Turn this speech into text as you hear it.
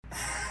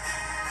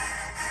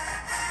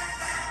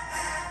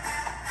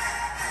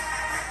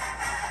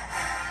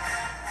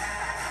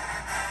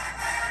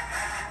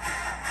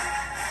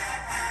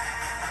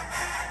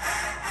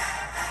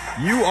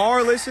You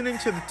are listening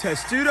to the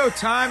Testudo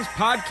Times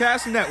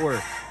Podcast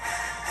Network.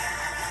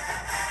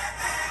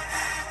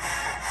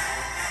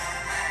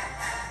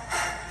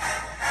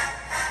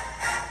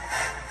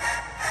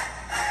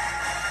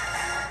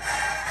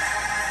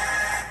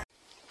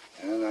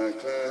 And I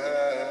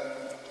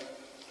clap,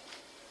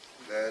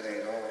 that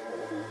ain't all.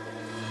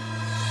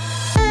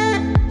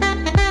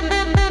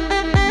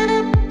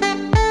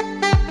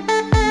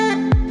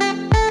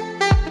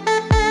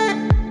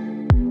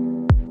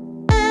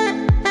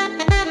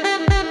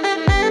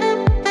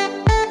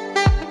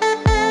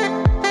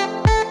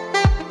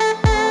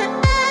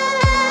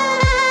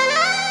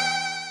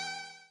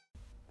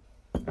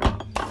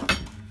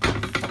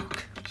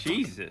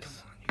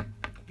 Jesus.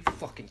 You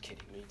fucking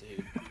kidding me,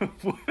 dude?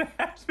 What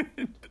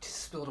happened?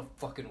 Just spilled a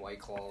fucking White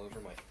Claw over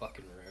my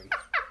fucking room.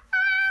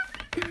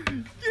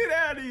 Get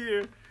out of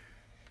here.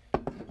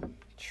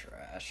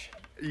 Trash.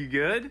 You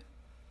good?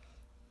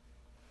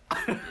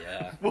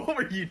 Yeah. What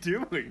were you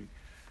doing?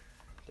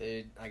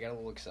 Dude, I got a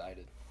little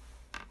excited.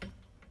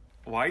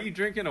 Why are you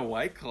drinking a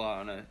White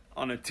Claw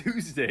on a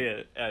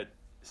Tuesday at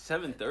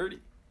 7:30?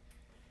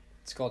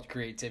 It's called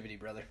creativity,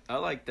 brother. I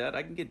like that.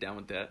 I can get down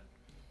with that.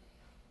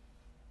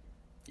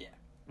 Yeah.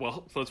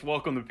 Well, let's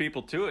welcome the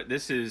people to it.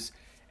 This is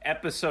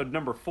episode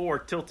number 4,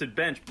 Tilted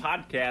Bench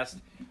Podcast.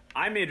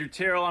 I'm Andrew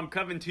Terrell. I'm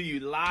coming to you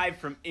live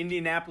from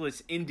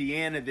Indianapolis,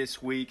 Indiana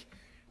this week.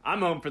 I'm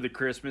home for the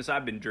Christmas.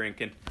 I've been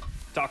drinking.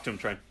 Talk to him,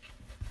 Trent.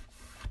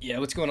 Yeah,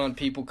 what's going on,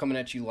 people? Coming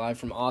at you live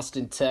from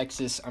Austin,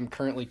 Texas. I'm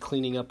currently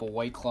cleaning up a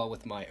White Claw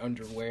with my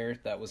underwear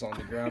that was on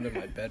the ground in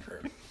my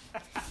bedroom.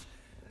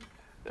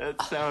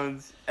 That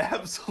sounds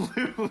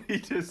absolutely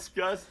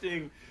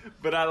disgusting,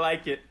 but I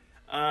like it.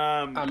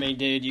 I mean,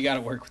 dude, you got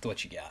to work with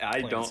what you got.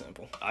 I Plain and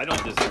simple.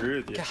 don't disagree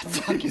with you. God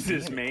fucking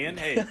Jesus, damn man.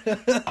 Hey,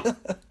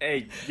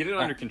 hey, get it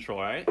under control,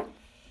 all right? All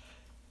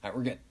right,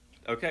 we're good.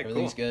 Okay,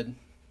 Everything's cool. good.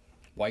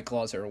 White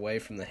Claws are away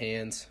from the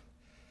hands.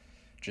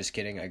 Just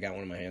kidding. I got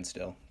one in my hand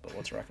still, but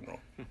let's rock and roll.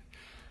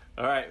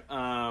 All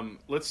right,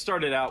 let's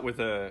start it out with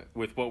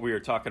what we were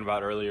talking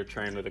about earlier,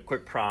 Train, with a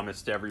quick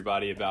promise to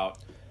everybody about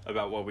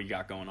what we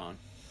got going on.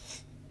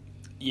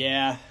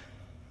 Yeah.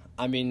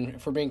 I mean,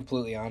 if we're being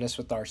completely honest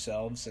with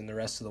ourselves and the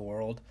rest of the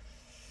world,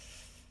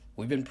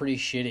 we've been pretty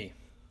shitty.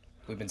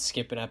 We've been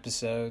skipping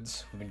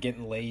episodes. We've been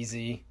getting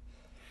lazy.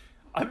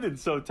 I've been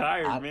so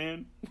tired,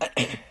 man.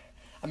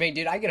 I mean,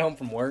 dude, I get home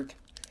from work,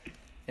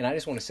 and I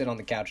just want to sit on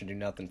the couch and do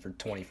nothing for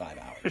 25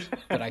 hours.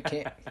 But I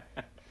can't.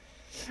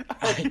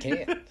 I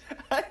can't.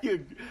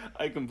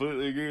 I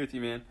completely agree with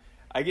you, man.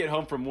 I get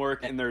home from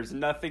work, and there's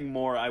nothing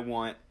more I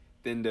want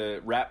than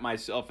to wrap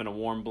myself in a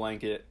warm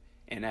blanket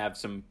and have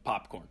some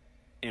popcorn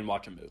and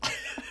watch a movie.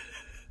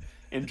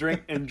 and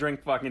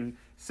drink fucking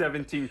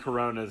 17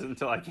 Coronas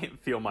until I can't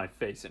feel my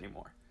face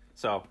anymore.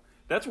 So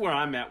that's where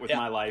I'm at with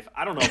my life.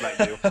 I don't know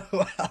about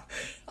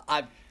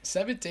you.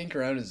 17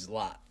 Coronas is a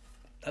lot.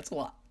 That's a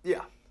lot.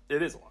 Yeah,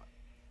 it is a lot.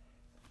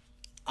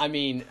 I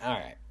mean, all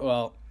right.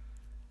 Well,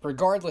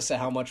 regardless of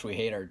how much we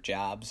hate our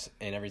jobs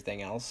and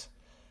everything else,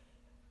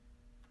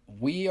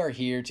 we are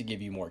here to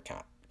give you more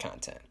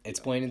content. It's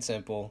plain and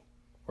simple.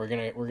 We're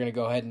gonna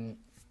go ahead and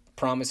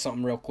promise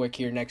something real quick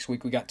here. Next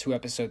week we got 2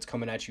 episodes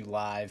coming at you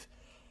live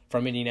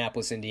from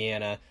Indianapolis,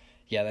 Indiana.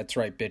 Yeah, that's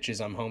right, bitches.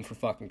 I'm home for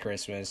fucking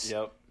Christmas.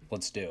 Yep.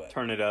 Let's do it.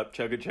 Turn it up.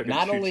 Chug it, chug it.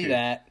 Not only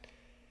that,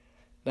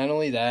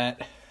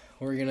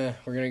 we're gonna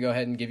go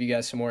ahead and give you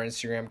guys some more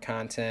Instagram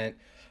content.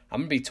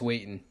 I'm gonna be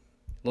tweeting.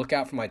 Look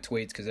out for my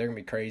tweets because they're gonna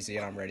be crazy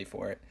and I'm ready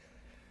for it.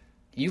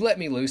 You let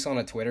me loose on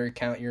a Twitter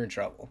account, you're in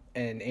trouble.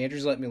 And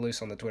Andrew's let me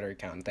loose on the Twitter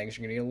account, and things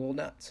are gonna get a little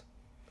nuts.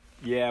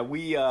 Yeah,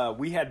 we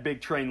had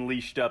Big Train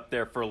leashed up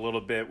there for a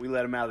little bit. We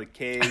let him out of the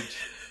cage.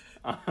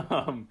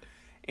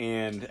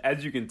 And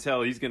as you can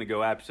tell, he's going to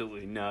go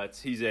absolutely nuts.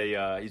 He's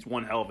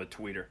one hell of a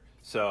tweeter.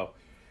 So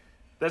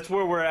that's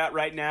where we're at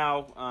right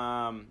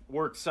now.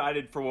 We're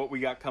excited for what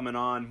we got coming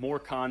on. More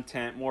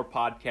content, more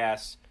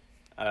podcasts.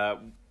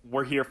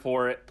 We're here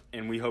for it,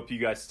 and we hope you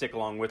guys stick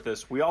along with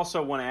us. We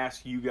also want to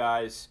ask you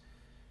guys,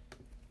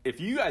 if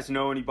you guys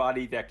know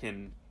anybody that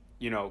can,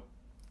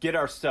 get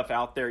our stuff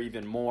out there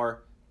even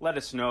more, let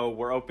us know.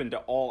 We're open to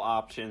all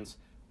options.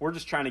 We're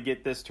just trying to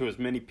get this to as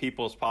many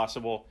people as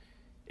possible.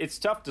 It's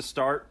tough to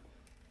start.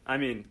 I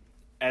mean,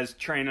 as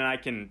Train and I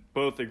can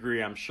both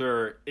agree, I'm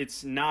sure,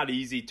 it's not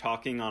easy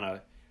talking on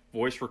a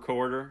voice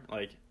recorder.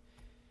 Like,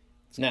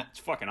 it's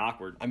fucking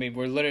awkward. I mean,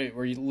 we're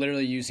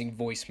literally using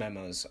voice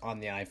memos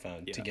on the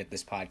iPhone to get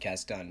this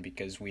podcast done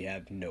because we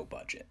have no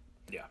budget.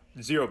 Yeah,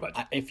 zero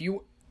budget. If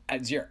you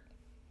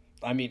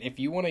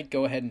want to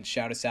go ahead and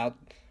shout us out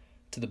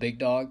to the big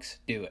dogs,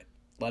 do it.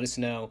 Let us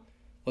know.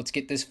 Let's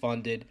get this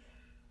funded.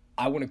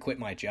 I want to quit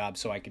my job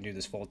so I can do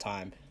this full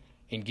time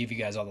and give you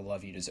guys all the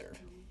love you deserve.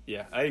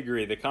 Yeah, I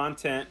agree. The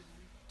content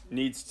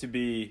needs to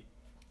be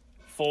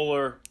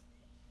fuller,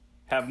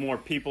 have more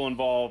people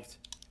involved.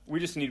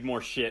 We just need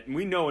more shit. And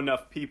we know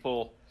enough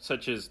people,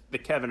 such as the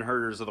Kevin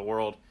Herters of the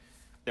world,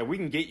 that we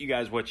can get you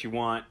guys what you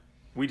want.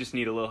 We just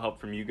need a little help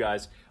from you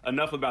guys.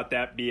 Enough about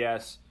that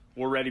BS.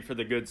 We're ready for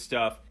the good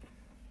stuff.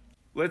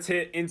 Let's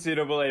hit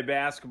NCAA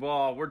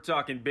basketball. We're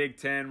talking Big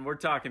Ten. We're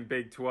talking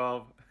Big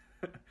 12.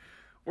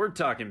 We're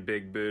talking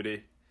big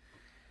booty.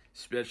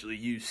 Especially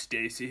you,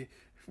 Stacy.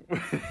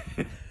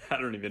 I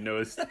don't even know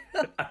a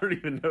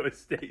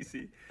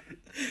Stacy.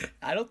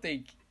 I don't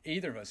think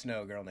either of us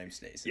know a girl named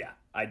Stacy. Yeah,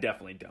 I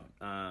definitely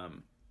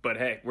don't. But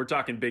hey, we're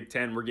talking Big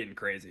Ten. We're getting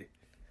crazy.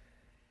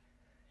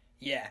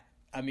 Yeah,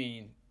 I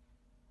mean,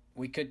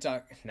 we could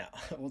talk. No,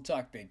 we'll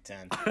talk Big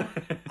Ten.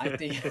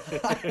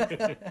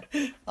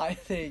 I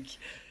think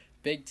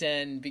Big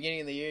Ten,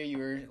 beginning of the year, you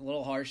were a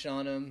little harsh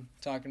on them,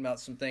 talking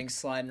about some things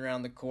sliding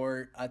around the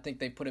court. I think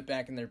they put it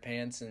back in their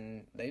pants,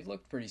 and they've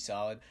looked pretty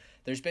solid.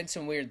 There's been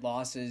some weird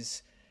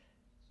losses.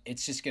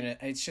 It's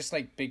just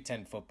like Big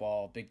Ten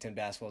football. Big Ten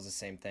basketball is the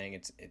same thing.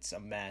 It's a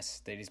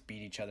mess. They just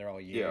beat each other all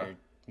year. Yeah.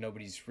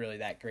 Nobody's really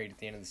that great at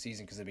the end of the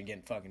season because they've been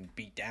getting fucking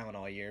beat down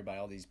all year by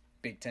all these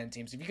Big Ten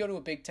teams. If you go to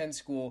a Big Ten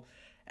school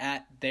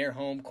at their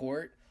home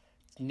court,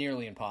 it's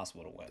nearly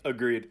impossible to win.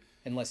 Agreed.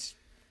 Unless,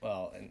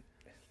 well, and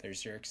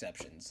there's your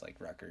exceptions like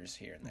Rutgers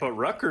here and there. But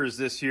Rutgers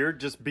this year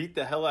just beat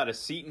the hell out of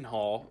Seton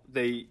Hall.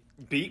 They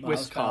beat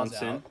Miles Powell's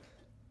Wisconsin. out.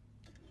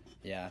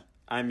 Yeah.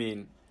 I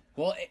mean,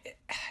 Well,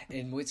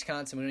 in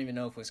Wisconsin, we don't even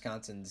know if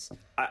Wisconsin's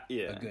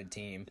yeah, a good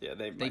team. Yeah,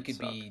 they could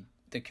suck. be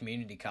the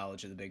community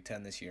college of the Big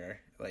Ten this year.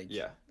 Like,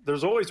 Yeah,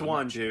 there's always I'm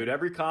one, not sure. dude.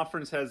 Every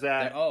conference has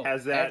that.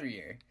 Every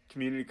year.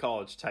 Community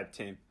college type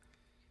team.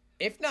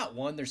 If not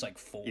one, there's like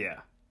four. Yeah,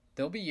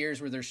 There'll be years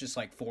where there's just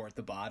like four at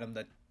the bottom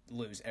that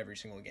lose every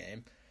single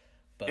game.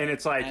 But and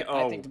it's like,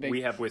 I think the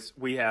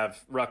we have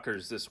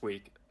Rutgers this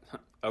week.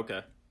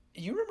 Okay.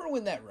 You remember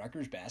when that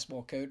Rutgers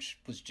basketball coach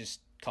was just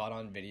caught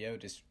on video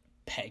just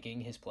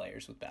pegging his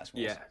players with basketballs?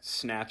 Yeah,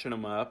 snatching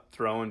them up,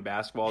 throwing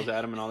basketballs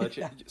at them and all that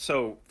shit.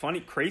 So, funny,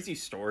 crazy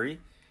story.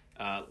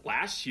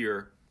 Last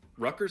year,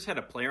 Rutgers had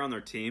a player on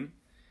their team,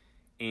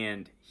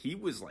 and he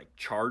was, like,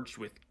 charged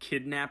with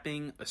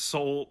kidnapping,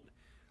 assault,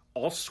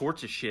 all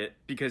sorts of shit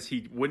because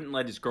he wouldn't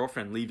let his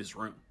girlfriend leave his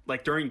room.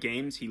 Like, during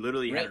games, he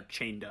literally had Really? her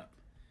chained up.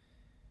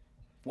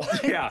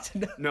 What? Yeah.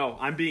 No,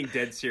 I'm being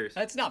dead serious.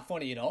 That's not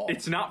funny at all.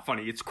 It's not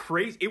funny. It's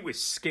crazy. It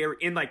was scary.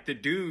 And, like, the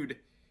dude,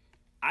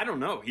 I don't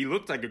know. He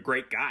looked like a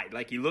great guy.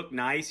 Like, he looked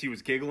nice. He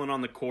was giggling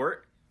on the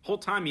court. Whole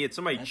time he had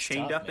somebody That's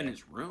chained tough, up in man.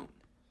 his room.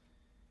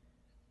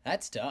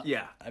 That's tough.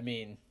 Yeah. I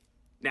mean,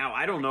 Now,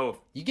 I don't know if...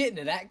 you get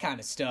into that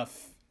kind of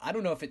stuff. I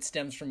don't know if it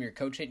stems from your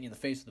coach hitting you in the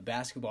face with the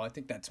basketball. I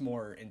think that's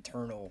more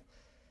internal,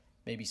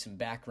 maybe some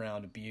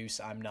background abuse.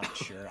 I'm not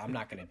sure. I'm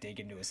not going to dig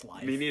into his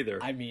life. Me neither.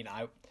 I mean,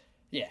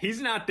 yeah. He's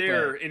not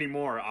there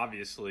anymore,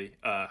 obviously.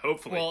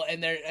 Hopefully. Well,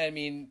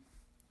 and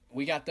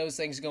we got those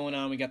things going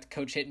on. We got the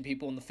coach hitting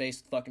people in the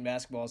face with fucking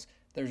basketballs.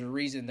 There's a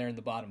reason they're in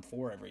the bottom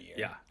four every year.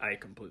 Yeah, I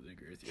completely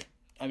agree with you.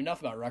 I mean,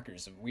 enough about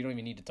Rutgers. We don't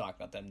even need to talk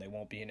about them. They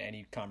won't be in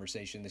any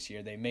conversation this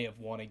year. They may have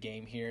won a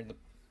game here in the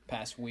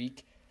past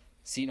week.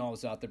 Seton Hall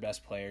was out their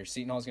best player.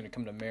 Seton Hall is going to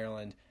come to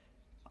Maryland.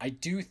 I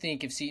do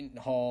think if Seton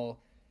Hall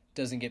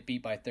doesn't get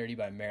beat by 30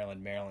 by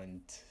Maryland,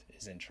 Maryland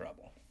is in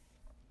trouble.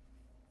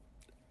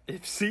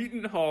 If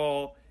Seton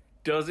Hall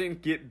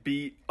doesn't get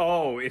beat...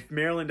 if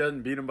Maryland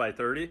doesn't beat them by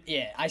 30?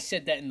 Yeah, I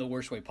said that in the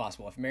worst way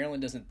possible. If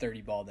Maryland doesn't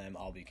 30-ball them,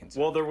 I'll be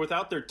concerned. Well, they're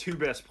without their two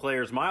best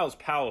players. Miles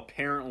Powell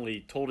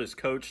apparently told his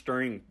coach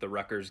during the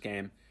Rutgers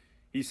game,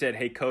 he said,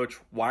 "Hey, coach,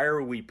 why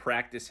are we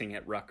practicing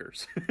at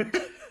Rutgers?"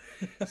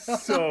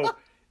 So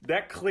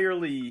that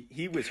clearly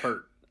he was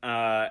hurt.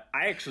 I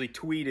actually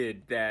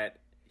tweeted that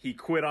he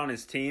quit on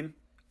his team.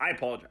 I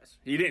apologize.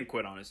 He didn't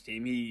quit on his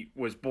team. He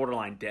was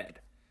borderline dead.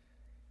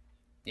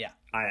 Yeah.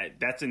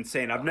 That's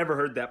insane. I've never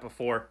heard that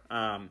before.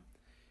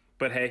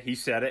 But hey, he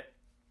said it.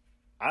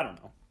 I don't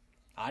know.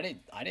 I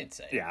didn't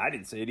say it. Yeah, I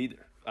didn't say it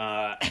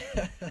either.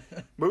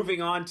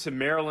 Moving on to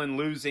Maryland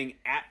losing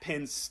at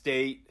Penn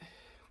State.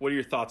 What are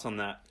your thoughts on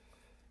that?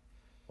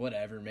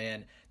 Whatever,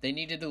 man. They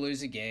needed to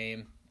lose a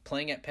game.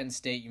 Playing at Penn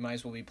State, you might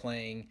as well be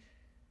playing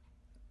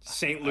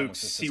St. Luke's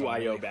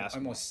CYO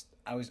basketball.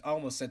 I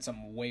almost said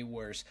something way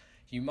worse.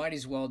 You might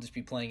as well just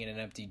be playing in an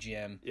empty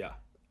gym. Yeah.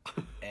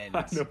 And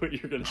I know what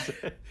you're going to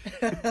say.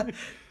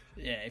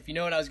 yeah, if you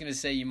know what I was going to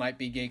say, you might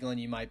be giggling,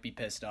 you might be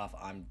pissed off.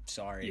 I'm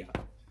sorry.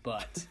 Yeah.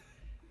 But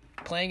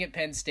playing at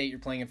Penn State, you're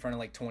playing in front of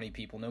like 20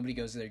 people. Nobody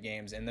goes to their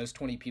games, and those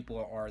 20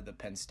 people are the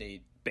Penn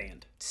State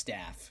Band,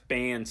 staff.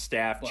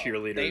 staff, Well,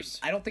 cheerleaders.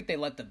 I don't think they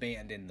let the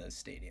band in the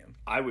stadium.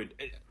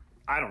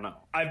 I don't know.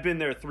 I've been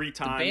there 3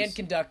 times. The band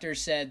conductor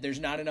said, "There's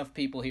not enough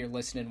people here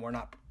listening. We're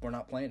not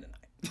playing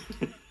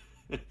tonight."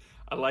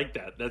 I like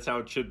that. That's how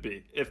it should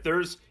be. If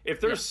there's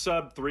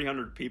sub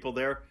 300 people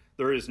there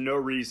is no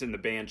reason the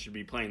band should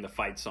be playing the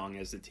fight song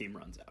as the team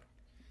runs out.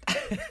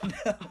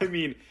 I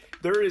mean,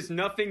 there is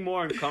nothing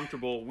more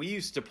uncomfortable. We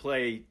used to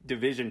play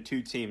Division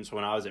II teams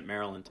when I was at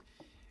Maryland,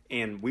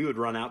 and we would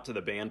run out to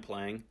the band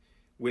playing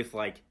with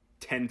like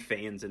 10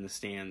 fans in the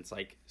stands,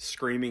 like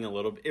screaming a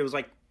little bit. It was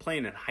like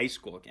playing in high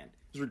school again.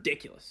 It was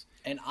ridiculous.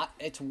 And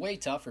it's way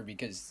tougher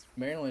because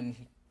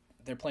Maryland,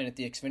 they're playing at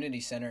the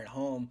Xfinity Center at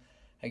home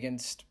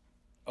against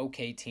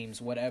okay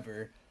teams,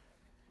 whatever.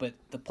 but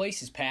the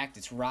place is packed.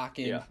 It's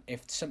rocking. Yeah.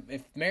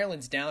 If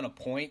Maryland's down a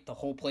point, the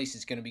whole place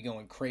is going to be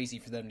going crazy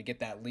for them to get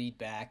that lead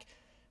back.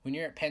 When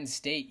you're at Penn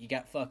State, you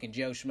got fucking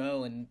Joe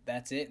Schmo, and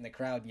that's it, and the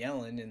crowd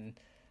yelling, and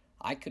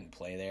I couldn't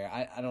play there.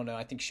 I don't know.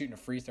 I think shooting a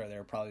free throw there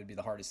would probably be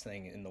the hardest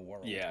thing in the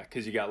world. Yeah,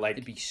 because you got like...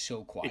 It'd be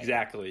so quiet.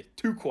 Exactly.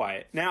 Too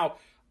quiet. Now,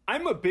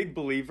 I'm a big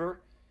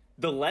believer,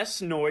 the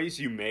less noise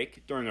you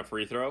make during a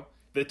free throw,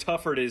 the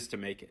tougher it is to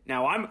make it.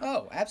 Now,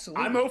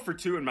 absolutely. I'm 0 for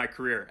 2 in my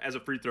career as a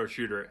free throw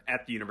shooter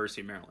at the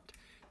University of Maryland.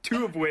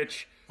 2 of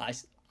which...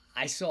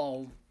 I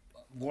saw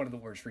one of the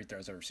worst free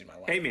throws I've ever seen in my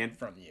life. Hey, man.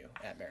 From you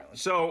at Maryland.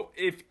 So,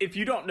 if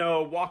you don't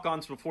know,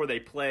 walk-ons before they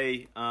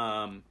play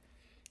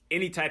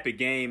any type of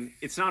game,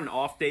 it's not an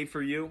off day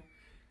for you.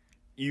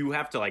 You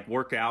have to, like,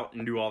 work out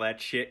and do all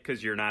that shit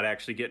because you're not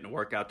actually getting a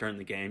workout during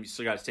the game. You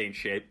still got to stay in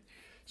shape.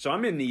 So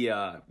I'm in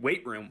the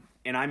weight room,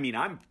 and I mean,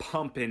 I'm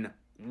pumping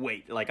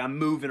weight. Like, I'm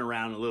moving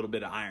around a little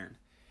bit of iron.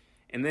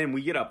 And then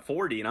we get up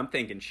 40, and I'm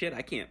thinking, shit,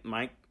 I can't,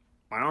 my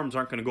arms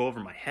aren't going to go over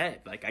my head.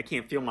 Like, I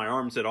can't feel my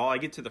arms at all. I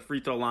get to the free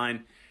throw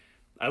line.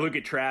 I look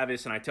at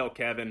Travis, and I tell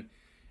Kevin,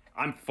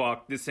 I'm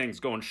fucked. This thing's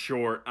going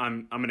short.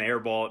 I'm going to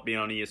airball it being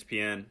on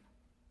ESPN.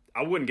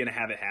 I wasn't going to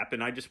have it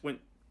happen. I just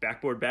went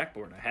backboard.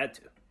 I had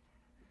to.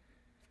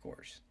 Of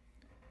course.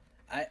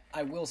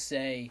 I will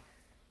say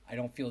I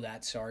don't feel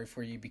that sorry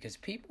for you because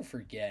people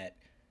forget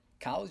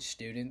college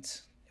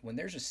students, when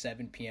there's a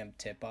 7 p.m.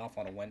 tip-off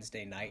on a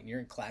Wednesday night and you're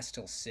in class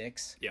till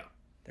 6, Yeah.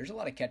 there's a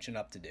lot of catching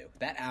up to do.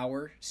 That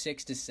hour,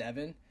 6 to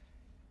 7,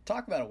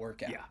 talk about a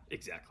workout. Yeah,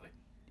 exactly.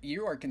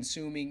 You are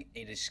consuming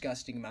a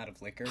disgusting amount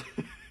of liquor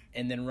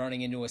and then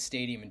running into a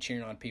stadium and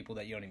cheering on people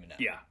that you don't even know.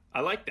 Yeah,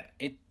 I like that.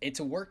 It's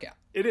a workout.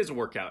 It is a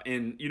workout.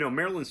 And, you know,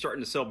 Maryland's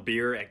starting to sell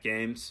beer at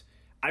games.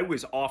 I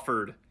was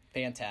offered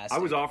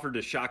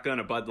a shotgun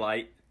a Bud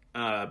Light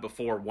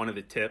before one of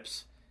the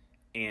tips.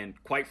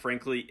 And quite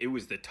frankly, it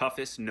was the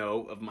toughest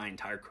no of my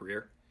entire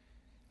career.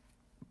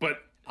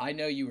 But I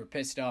know you were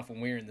pissed off when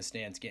we were in the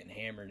stands getting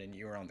hammered and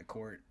you were on the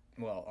court,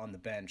 well, on the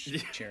bench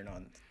cheering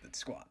on the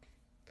squad.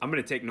 I'm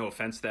going to take no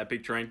offense to that,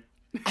 Big Train.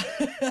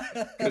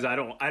 Because I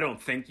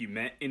don't think you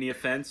meant any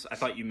offense. I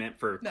thought you meant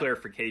for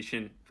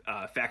clarification,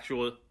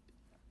 factual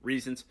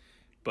reasons.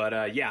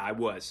 But yeah, I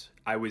was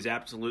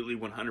absolutely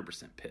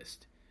 100%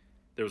 pissed.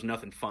 There was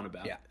nothing fun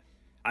about it.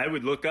 I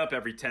would look up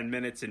every 10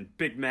 minutes and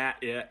Big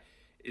Matt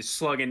is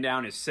slugging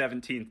down his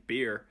 17th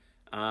beer,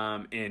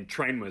 and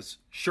Train was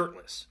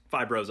shirtless,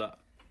 5 rows up.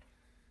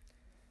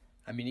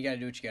 I mean, you got to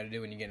do what you got to do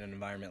when you get in an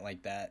environment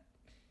like that.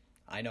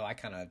 I know I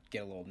kind of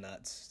get a little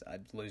nuts. I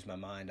lose my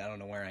mind. I don't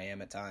know where I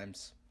am at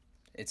times.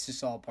 It's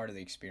just all part of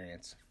the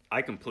experience.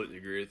 I completely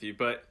agree with you,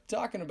 but...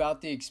 Talking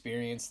about the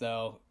experience,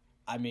 though,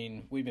 I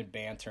mean, we've been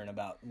bantering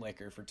about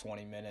liquor for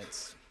 20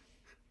 minutes.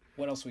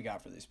 What else we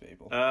got for these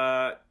people?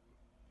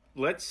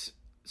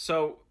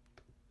 So,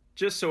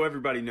 just so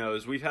everybody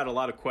knows, we've had a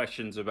lot of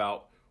questions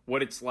about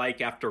what it's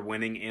like after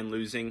winning and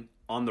losing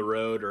on the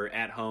road or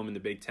at home in the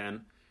Big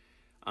Ten.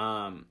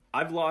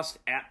 I've lost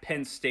at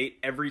Penn State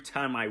every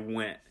time I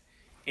went.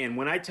 And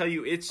when I tell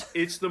you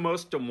it's the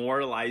most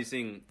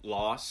demoralizing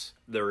loss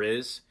there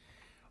is,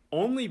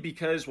 only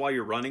because while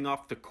you're running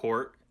off the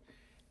court,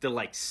 the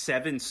like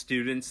 7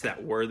 students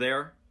that were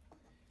there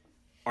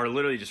are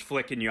literally just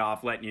flicking you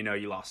off, letting you know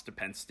you lost to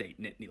Penn State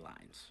Nittany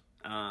Lions.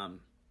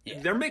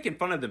 They're making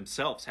fun of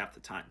themselves half the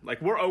time.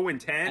 Like, we're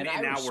 0-10, and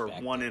now we're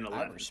 1-11.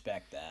 I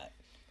respect that.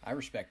 I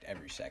respect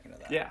every second of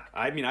that. Yeah,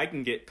 I mean, I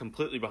can get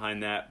completely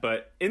behind that.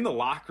 But in the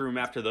locker room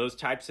after those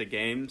types of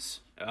games,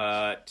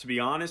 to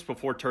be honest,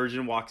 before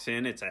Turgeon walks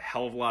in, it's a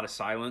hell of a lot of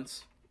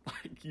silence.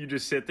 Like, you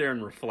just sit there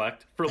and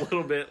reflect for a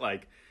little bit,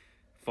 like,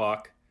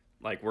 fuck.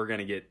 Like, we're going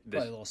to get this.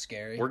 Probably a little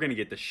scary. We're going to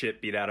get the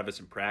shit beat out of us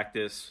in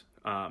practice.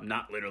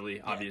 Not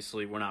literally,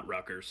 obviously. We're not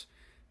Rutgers.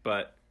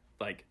 But,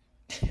 like,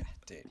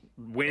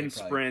 wind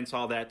sprints,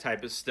 all that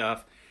type of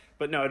stuff.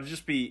 But no,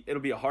 it'll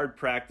be a hard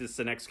practice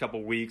the next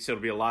couple weeks.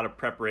 It'll be a lot of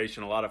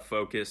preparation, a lot of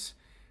focus.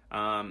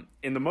 And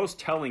the most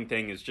telling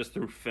thing is just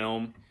through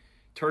film.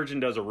 Turgeon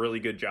does a really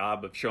good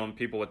job of showing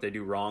people what they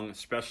do wrong,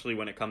 especially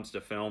when it comes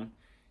to film.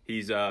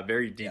 He's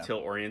very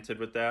detail-oriented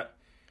with that.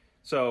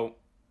 So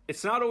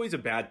it's not always a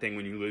bad thing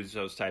when you lose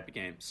those type of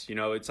games. You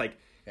know, it's like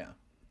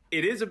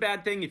it is a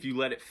bad thing if you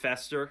let it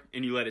fester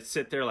and you let it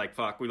sit there like,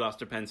 fuck, we lost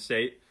to Penn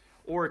State.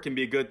 Or it can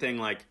be a good thing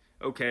like,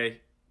 okay,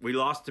 we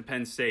lost to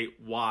Penn State.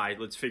 Why?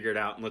 Let's figure it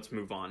out and let's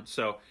move on.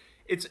 So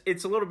it's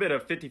a little bit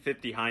of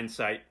 50-50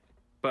 hindsight.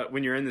 But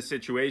when you're in the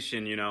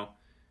situation, you know,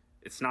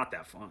 it's not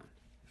that fun.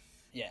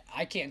 Yeah,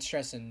 I can't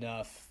stress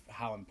enough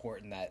how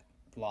important that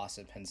loss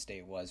at Penn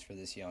State was for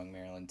this young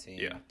Maryland team.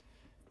 Yeah.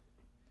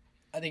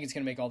 I think it's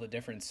going to make all the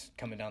difference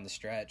coming down the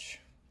stretch.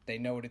 They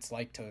know what it's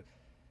like to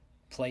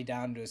play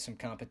down to some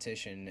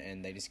competition,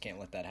 and they just can't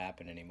let that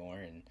happen anymore.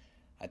 And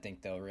I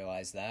think they'll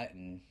realize that,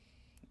 and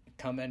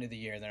come end of the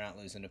year, they're not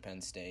losing to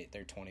Penn State.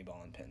 They're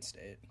 20-ball in Penn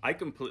State.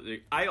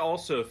 I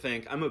also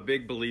think, I'm a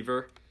big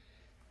believer,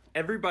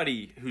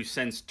 everybody who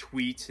sends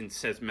tweets and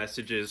says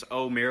messages,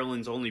 oh,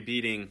 Maryland's only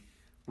beating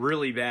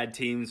really bad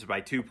teams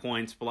by 2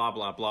 points, blah,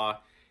 blah, blah.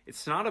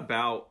 It's not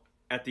about,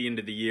 at the end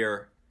of the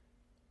year,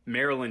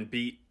 Maryland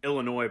beat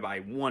Illinois by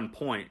 1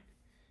 point.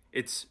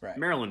 It's Right.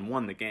 Maryland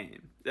won the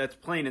game. That's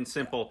plain and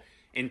simple.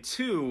 Yeah. And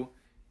two,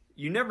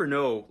 you never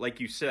know, like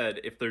you said,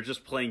 if they're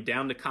just playing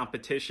down to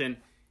competition.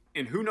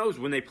 And who knows,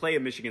 when they play a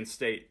Michigan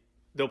State,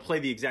 they'll play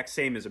the exact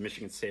same as a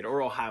Michigan State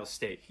or Ohio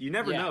State. You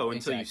never know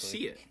until you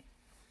see it.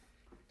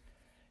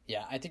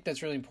 Yeah, I think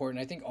that's really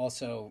important. I think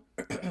also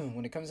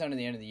when it comes down to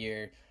the end of the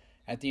year,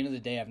 at the end of the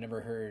day, I've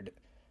never heard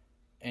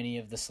any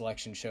of the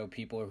selection show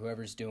people or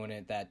whoever's doing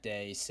it that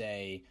day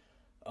say,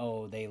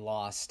 oh, they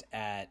lost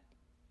at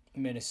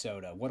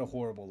Minnesota. What a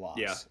horrible loss.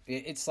 Yeah.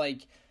 It's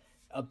like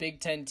a Big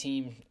Ten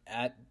team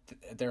at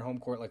their home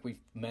court, like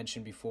we've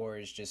mentioned before,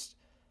 is just,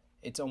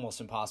 it's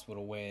almost impossible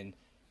to win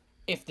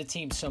if the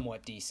team's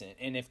somewhat decent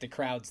and if the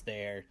crowd's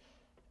there.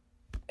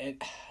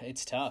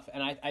 It's tough.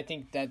 And I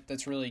think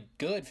that's really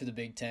good for the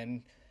Big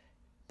Ten,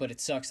 but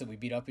it sucks that we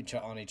beat up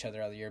on each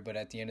other all year. But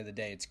at the end of the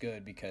day, it's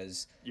good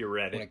because you're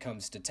ready. When it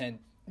comes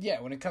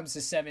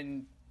to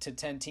 7 to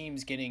 10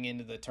 teams getting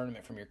into the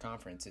tournament from your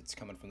conference, it's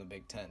coming from the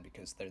Big Ten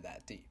because they're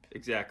that deep.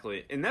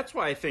 Exactly. And that's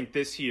why I think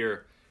this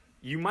year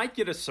you might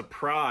get a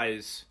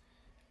surprise.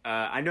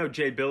 I know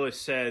Jay Billis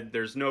said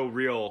there's no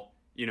real,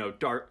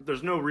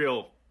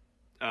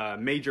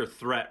 major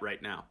threat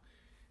right now.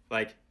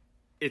 Like,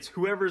 it's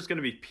whoever's going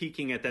to be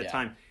peaking at that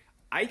time.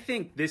 I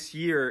think this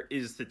year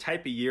is the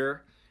type of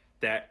year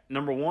that,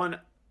 number one,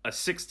 a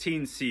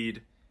 16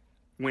 seed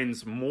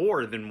wins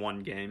more than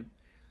one game.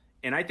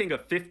 And I think a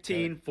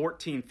 15,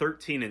 14,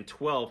 13, and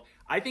 12,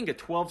 I think a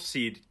 12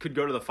 seed could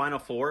go to the Final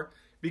Four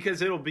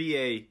because it'll be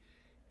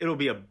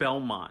a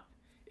Belmont.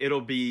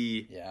 It'll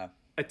be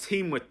a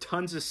team with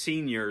tons of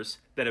seniors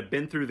that have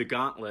been through the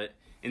gauntlet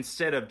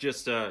instead of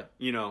just a,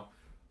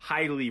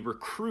 highly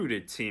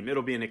recruited team.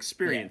 It'll be an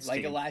experienced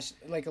team.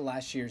 Like a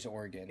last year's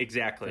Oregon.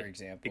 Exactly. For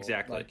example.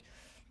 Exactly.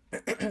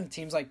 Like,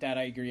 teams like that,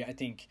 I agree. I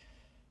think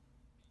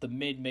the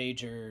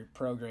mid-major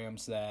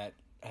programs that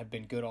have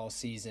been good all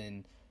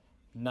season,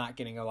 not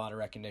getting a lot of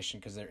recognition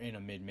because they're in a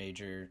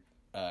mid-major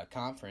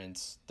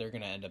conference, they're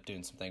going to end up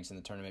doing some things in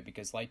the tournament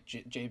because, like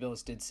Jay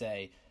Billis did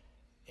say,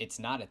 it's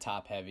not a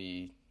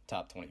top-heavy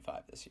top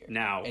 25 this year.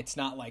 Now, it's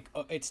not like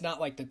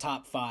the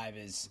top 5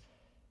 is,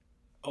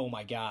 oh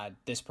my God,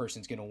 this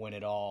person's going to win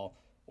it all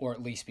or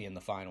at least be in the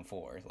Final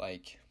Four.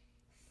 Like,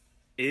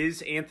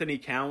 is Anthony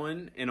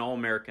Cowan an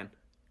All-American?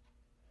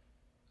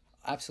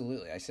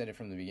 Absolutely. I said it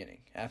from the beginning.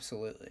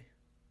 Absolutely.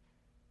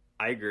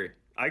 I agree.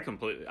 I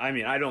completely. I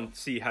mean, I don't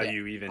see how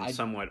you even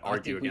somewhat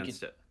argue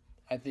against it.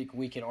 I think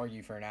we could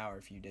argue for an hour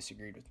if you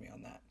disagreed with me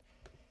on that.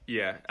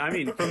 Yeah. I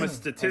mean, from a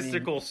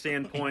statistical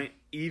standpoint,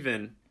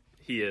 even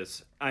he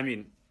is. I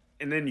mean,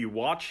 and then you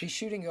watch. He's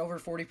shooting over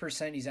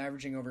 40%. He's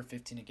averaging over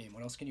 15 a game.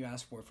 What else can you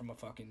ask for from a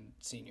fucking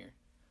senior?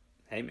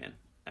 Hey, man.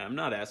 I'm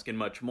not asking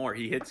much more.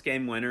 He hits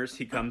game winners.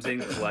 He comes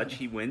in clutch.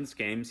 He wins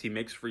games. He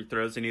makes free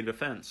throws and he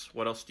defends.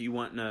 What else do you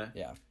want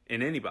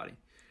in anybody?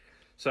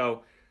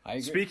 So,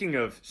 speaking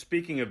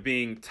of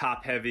being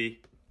top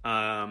heavy,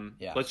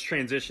 let's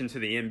transition to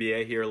the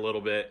NBA here a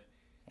little bit.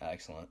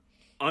 Excellent.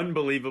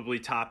 Unbelievably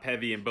top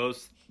heavy in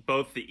both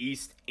the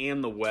East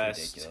and the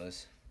West.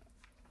 Ridiculous.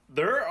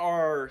 There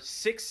are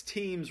 6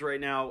 teams right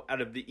now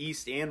out of the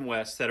East and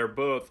West that are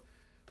both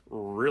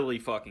really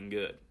fucking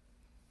good.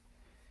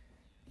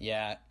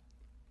 Yeah,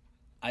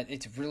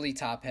 it's really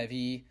top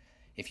heavy.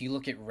 If you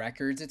look at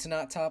records, it's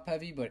not top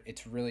heavy, but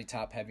it's really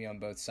top heavy on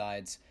both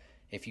sides.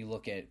 If you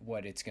look at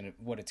what it's gonna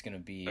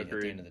be at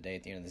the end of the day,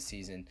 at the end of the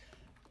season,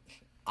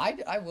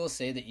 I will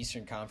say the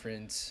Eastern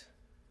Conference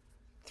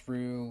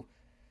the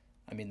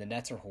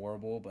Nets are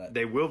horrible, but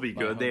they will be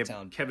good. They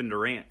have Kevin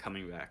Durant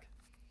coming back.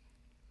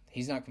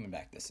 He's not coming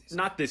back this season.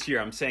 Not this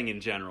year. I'm saying in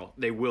general,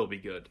 they will be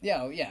good.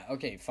 Yeah.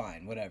 Okay,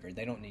 fine, whatever.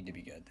 They don't need to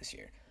be good this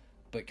year.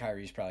 But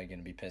Kyrie's probably going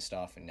to be pissed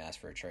off and ask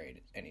for a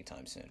trade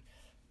anytime soon.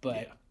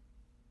 But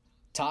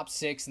top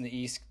 6 in the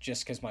East,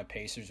 just because my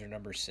Pacers are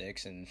number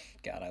 6, and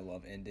God, I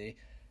love Indy.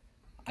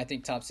 I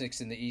think top 6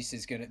 in the East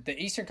is going to... The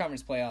Eastern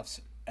Conference playoffs,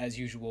 as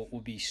usual,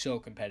 will be so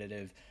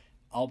competitive.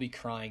 I'll be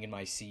crying in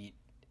my seat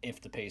if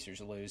the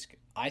Pacers lose.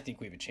 I think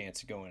we have a chance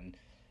to go in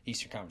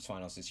Eastern Conference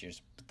Finals this year.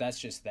 But that's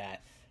just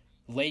that.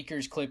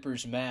 Lakers,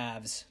 Clippers,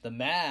 Mavs. The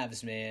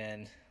Mavs,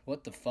 man.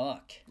 What the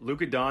fuck?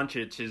 Luka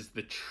Doncic is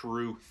the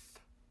truth.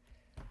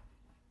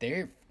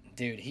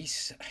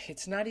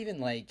 It's not even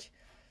like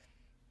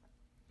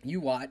you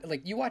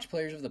watch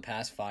players of the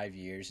past 5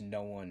 years,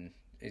 no one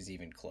is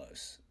even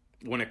close.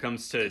 When it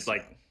comes to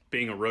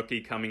being a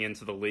rookie coming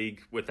into the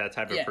league with that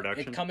type of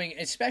production.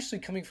 Especially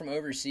coming from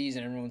overseas,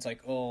 and everyone's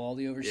like, oh, all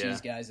the overseas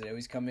guys that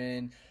always come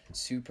in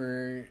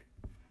super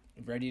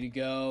ready to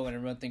go, and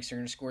everyone thinks they're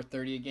going to score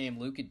 30 a game.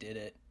 Luka did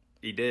it.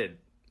 He did.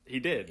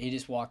 He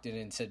just walked in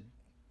and said,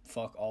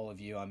 fuck all of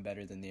you, I'm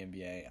better than the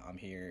NBA. I'm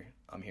here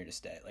to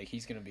stay. Like,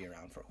 he's going to be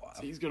around for a while.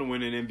 He's going to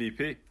win an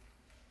MVP.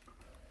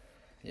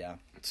 Yeah.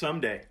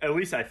 Someday. At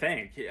least I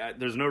think.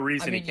 There's no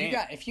reason he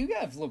can't. If you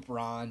have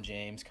LeBron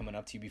James coming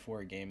up to you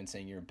before a game and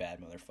saying you're a bad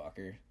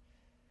motherfucker,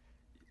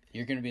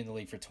 you're going to be in the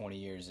league for 20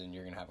 years and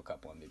you're going to have a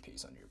couple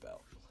MVPs under your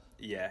belt.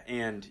 Yeah,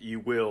 and you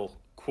will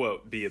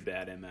quote, be a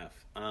bad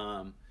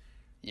MF.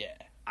 Yeah.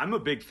 I'm a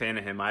big fan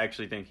of him. I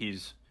actually think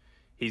he's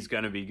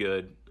going to be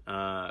good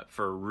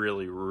for a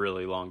really,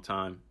 really long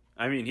time.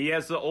 I mean, he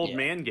has the old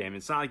man game.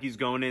 It's not like he's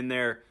going in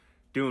there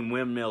doing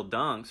windmill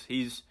dunks.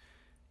 He's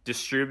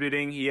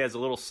distributing. He has a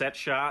little set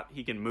shot.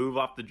 He can move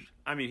off the.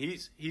 I mean,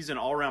 he's an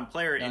all-around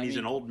player, and he's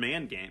an old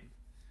man game.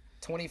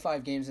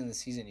 25 games in the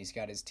season, he's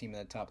got his team in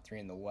the top 3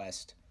 in the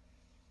West.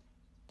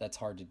 That's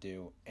hard to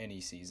do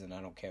any season.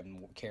 I don't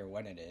care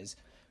when it is.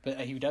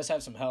 But he does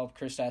have some help.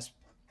 Kristaps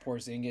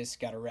Porzingis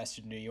got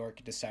arrested in New York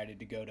and decided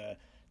to go to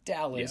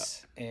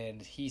Dallas,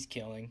 and he's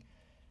killing.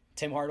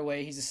 Tim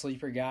Hardaway, he's a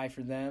sleeper guy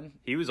for them.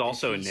 He was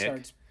also a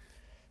Knick.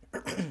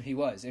 He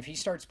was. If he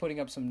starts putting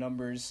up some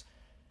numbers,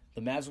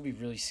 the Mavs will be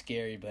really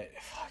scary, but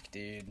fuck,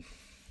 dude.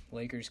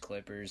 Lakers,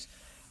 Clippers.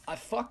 I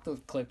fucked the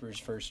Clippers,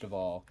 first of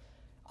all.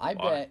 I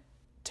bet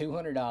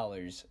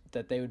 $200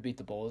 that they would beat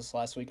the Bulls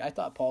last week. I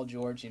thought Paul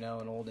George, an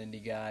old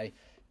indie guy,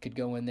 could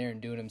go in there and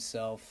do it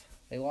himself.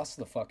 They lost to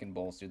the fucking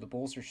Bulls, dude. The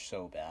Bulls are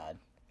so bad.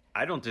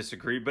 I don't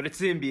disagree, but it's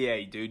the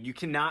NBA, dude. You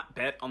cannot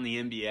bet on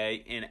the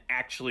NBA and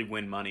actually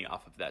win money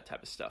off of that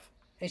type of stuff.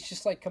 It's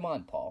just like, come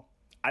on, Paul.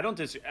 I don't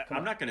disagree.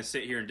 I'm not going to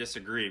sit here and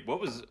disagree. What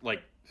was,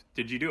 like,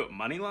 did you do it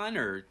money line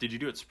or did you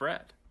do it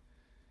spread?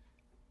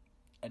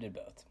 I did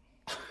both.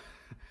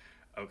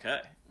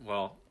 Okay,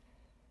 well.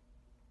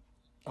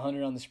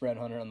 100 on the spread,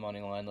 100 on the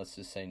money line. Let's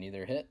just say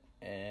neither hit.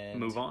 And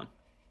move on.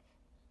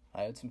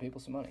 I owed some people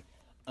some money.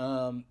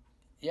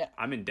 Yeah.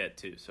 I'm in debt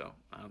too, so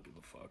I don't give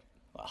a fuck.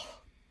 Wow.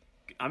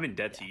 I'm in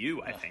debt to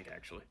you, I think,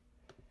 actually.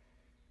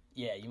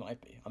 Yeah, you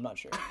might be. I'm not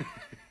sure.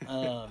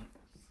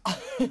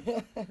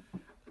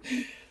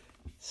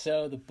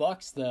 So the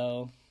Bucks,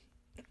 though.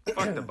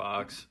 Fuck the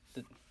Bucks.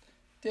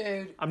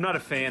 Dude. I'm not a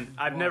fan.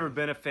 I've never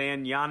been a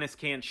fan. Giannis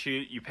can't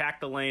shoot. You pack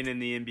the lane in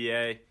the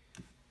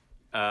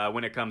NBA.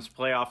 When it comes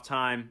playoff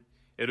time,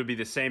 it'll be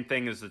the same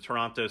thing as the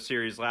Toronto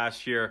series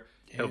last year.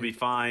 Dude. He'll be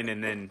fine,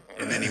 and then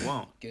he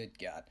won't. Good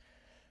God.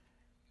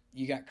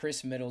 You got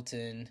Chris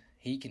Middleton.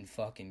 He can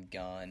fucking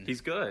gun.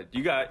 He's good.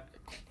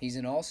 He's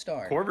an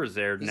all-star. Korver's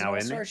there He's now, an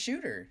isn't he? all-star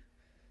shooter.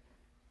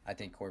 I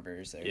think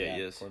Korver is there. Yeah,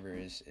 he is.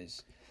 Korver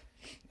is.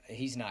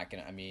 He's not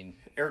gonna. I mean,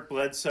 Eric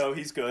Bledsoe,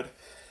 he's good.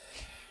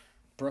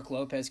 Brooke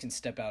Lopez can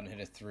step out and hit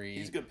a 3.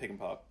 He's good pick and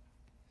pop.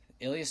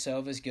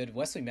 Ilyasova's good.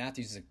 Wesley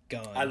Matthews is a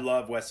gun. I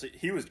love Wesley.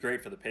 He was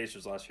great for the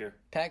Pacers last year.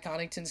 Pat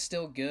Connaughton's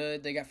still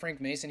good. They got Frank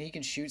Mason. He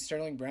can shoot.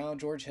 Sterling Brown,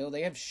 George Hill.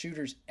 They have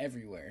shooters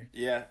everywhere.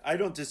 Yeah, I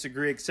don't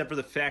disagree, except for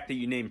the fact that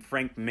you named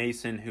Frank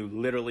Mason, who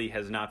literally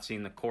has not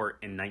seen the court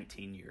in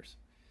 19 years.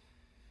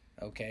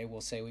 Okay,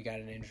 we'll say we got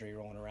an injury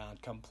rolling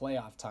around. Come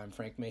playoff time,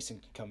 Frank Mason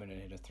can come in and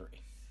hit a 3.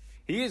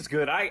 He is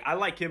good. I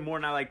like him more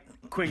than I like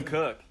Quinn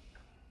Cook.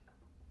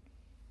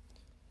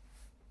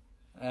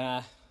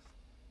 Yeah.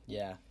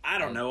 I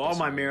don't know. All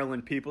my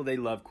Maryland people, they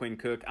love Quinn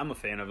Cook. I'm a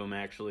fan of him,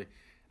 actually.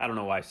 I don't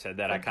know why I said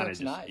that. Quinn I kind of Cook's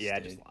just, nice, I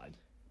dude. just lied.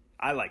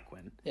 I like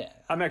Quinn. Yeah.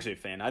 I'm actually a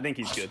fan. I think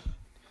he's good.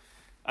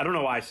 I don't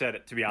know why I said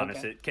it, to be honest.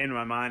 Okay. It came to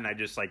my mind. I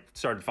just,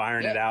 started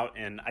firing it out,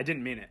 and I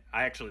didn't mean it.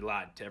 I actually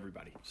lied to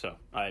everybody, so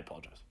I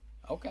apologize.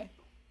 Okay.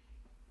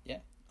 Yeah.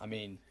 I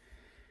mean,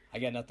 I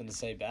got nothing to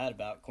say bad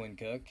about Quinn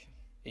Cook.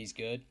 He's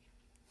good.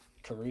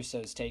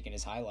 Caruso's taking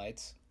his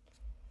highlights.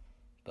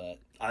 But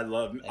I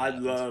love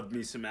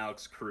me some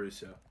Alex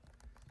Caruso.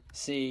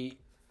 See,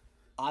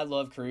 I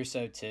love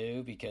Caruso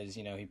too because,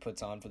 he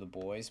puts on for the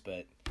boys,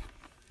 but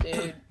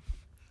dude,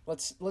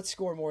 let's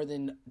score more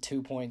than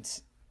 2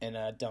 points in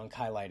a dunk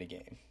highlight a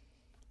game.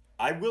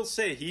 I will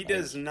say he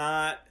does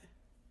not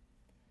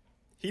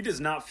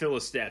fill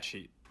a stat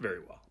sheet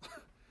very well.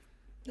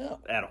 No.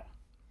 At all.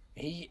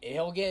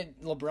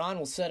 LeBron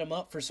will set him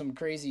up for some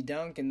crazy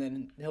dunk and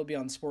then he'll be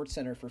on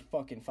SportsCenter for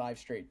fucking 5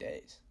 straight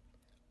days.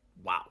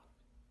 Wow.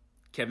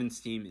 Kevin's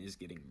team is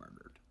getting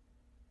murdered.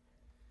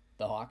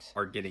 The Hawks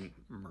are getting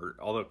murdered.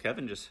 Although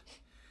Kevin just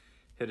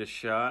hit a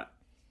shot.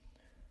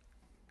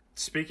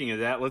 Speaking of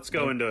that, let's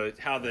go into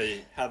how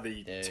the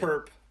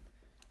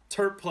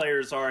Terp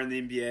players are in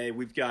the NBA.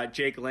 We've got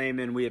Jake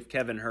Layman. We have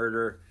Kevin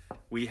Huerter.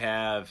 We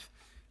have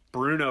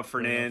Bruno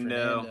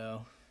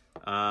Fernando.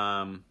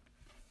 Bruno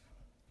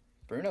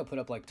put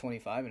up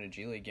 25 in a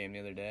G League game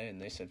the other day,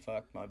 and they said,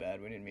 fuck, my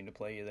bad. We didn't mean to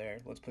play you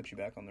there. Let's put you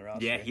back on the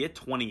roster. Yeah, he had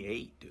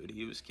 28, dude.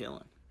 He was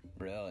killing.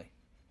 Really?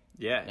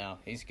 Yeah. No,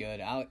 he's good.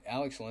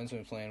 Alex Len's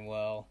been playing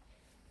well.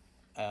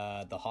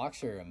 The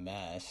Hawks are a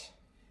mess.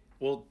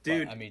 Well,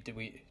 dude. But, I mean,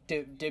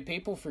 did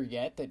people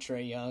forget that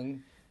Trae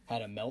Young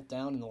had a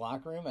meltdown in the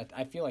locker room?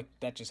 I feel like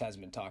that just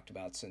hasn't been talked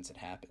about since it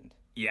happened.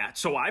 Yeah,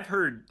 so I've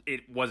heard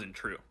it wasn't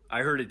true.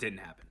 I heard it didn't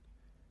happen.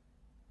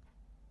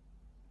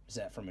 Is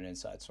that from an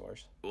inside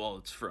source? Well,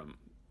 it's from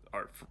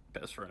our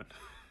best friend.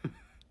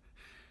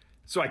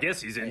 So I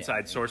guess he's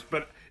inside source,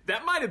 but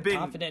that might have been...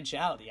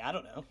 confidentiality, I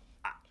don't know.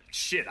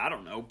 I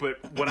don't know. But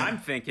what I'm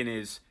thinking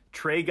is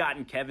Trae got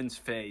in Kevin's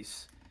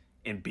face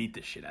and beat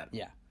the shit out of him.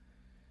 Yeah.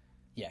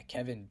 Yeah,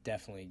 Kevin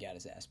definitely got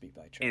his ass beat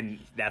by Trae. And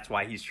that's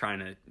why he's trying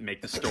to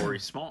make the story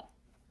small.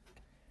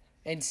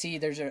 And see,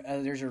 there's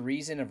a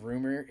reason of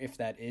rumor, if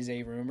that is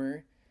a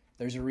rumor,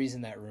 There's a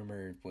reason that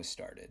rumor was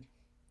started.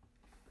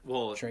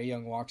 Well, Trae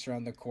Young walks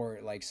around the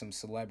court like some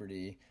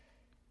celebrity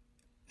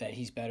that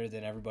he's better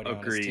than everybody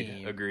on his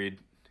team. Agreed.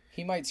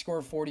 He might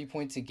score 40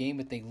 points a game,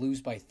 but they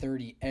lose by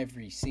 30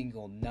 every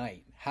single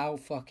night. How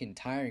fucking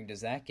tiring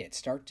does that get?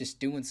 Start just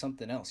doing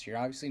something else. You're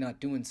obviously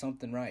not doing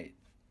something right.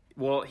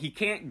 Well, he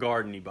can't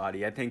guard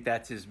anybody. I think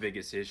that's his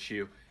biggest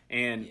issue.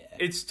 And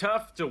it's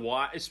tough to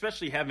watch,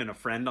 especially having a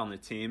friend on the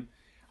team.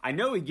 I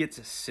know he gets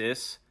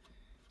assists,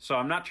 so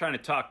I'm not trying to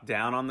talk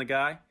down on the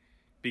guy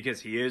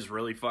because he is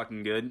really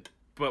fucking good.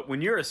 But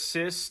when your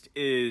assist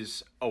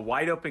is a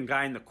wide open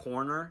guy in the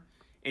corner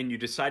and you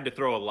decide to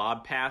throw a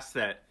lob pass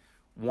that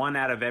 1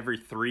 out of every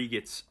 3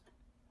 gets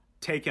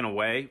taken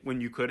away when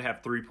you could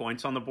have 3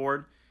 points on the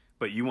board,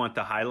 but you want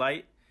the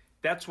highlight,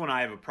 that's when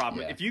I have a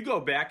problem. Yeah. If you go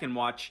back and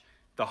watch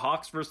the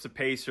Hawks versus the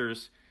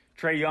Pacers,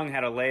 Trae Young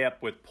had a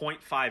layup with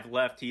 0.5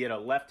 left. He had a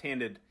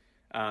left-handed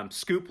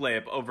scoop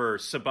layup over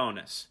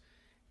Sabonis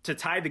to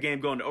tie the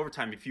game going to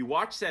overtime. If you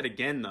watch that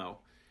again, though,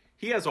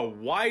 he has a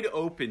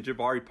wide-open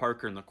Jabari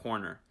Parker in the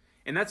corner.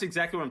 And that's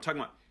exactly what I'm talking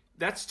about.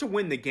 That's to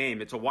win the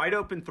game. It's a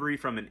wide-open 3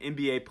 from an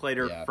NBA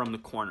player from the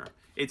corner.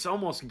 It's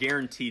almost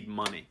guaranteed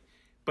money.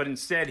 But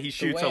instead, he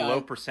shoots a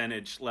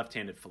low-percentage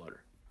left-handed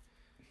floater.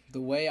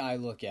 The way I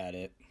look at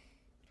it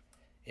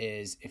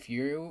is if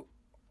you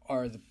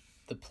are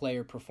the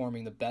player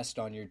performing the best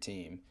on your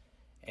team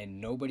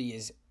and nobody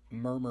is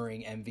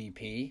murmuring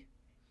MVP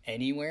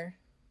anywhere,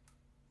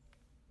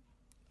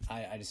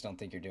 I just don't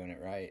think you're doing it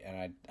right.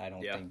 And I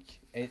don't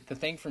think... the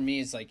thing for me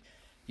is, like,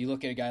 you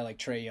look at a guy like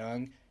Trae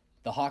Young,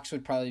 the Hawks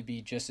would probably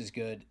be just as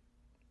good,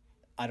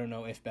 I don't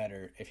know if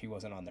better, if he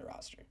wasn't on their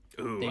roster.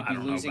 Ooh, They'd be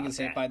losing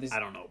by this. I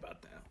don't know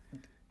about that.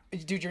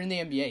 Dude, you're in the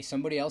NBA.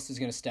 Somebody else is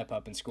going to step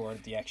up and score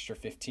the extra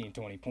 15,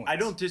 20 points. I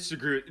don't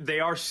disagree.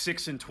 They are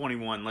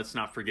 6-21. Let's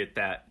not forget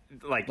that.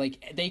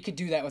 Like they could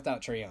do that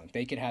without Trae Young.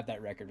 They could have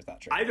that record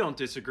without Trae Young. I don't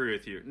disagree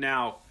with you.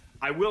 Now,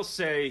 I will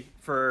say,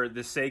 for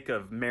the sake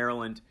of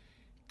Maryland,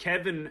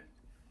 Kevin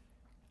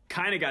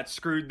kind of got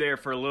screwed there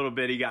for a little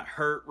bit. He got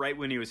hurt right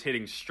when he was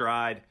hitting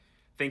stride.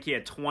 I think he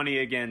had 20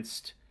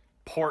 against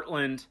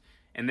Portland,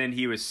 and then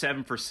he was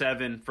 7 for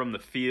 7 from the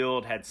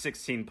field, had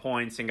 16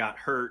 points, and got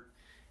hurt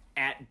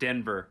at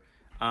Denver,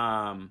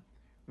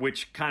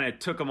 which kind of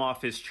took him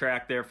off his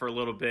track there for a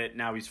little bit.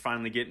 Now he's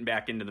finally getting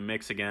back into the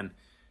mix again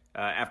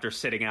after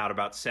sitting out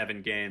about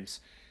 7 games.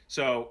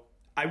 So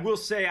I will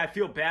say I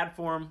feel bad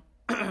for him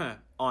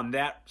on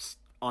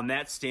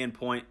that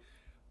standpoint,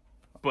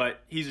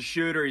 but he's a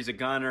shooter, he's a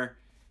gunner.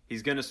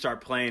 He's going to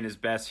start playing his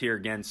best here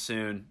again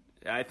soon.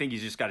 I think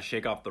he's just got to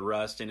shake off the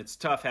rust, and it's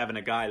tough having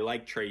a guy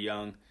like Trae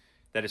Young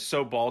that is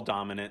so ball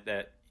dominant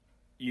that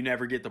you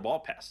never get the ball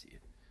past you.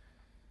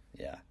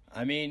 Yeah.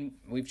 I mean,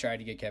 we've tried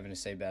to get Kevin to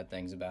say bad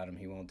things about him.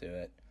 He won't do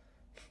it.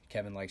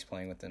 Kevin likes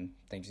playing with him,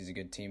 thinks he's a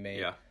good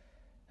teammate.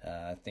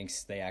 Yeah.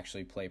 Thinks they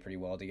actually play pretty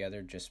well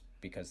together just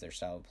because their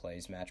style of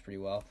plays match pretty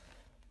well.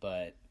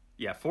 But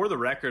yeah, for the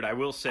record, I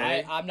will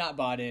say I'm not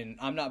bought in.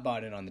 I'm not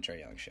bought in on the Trae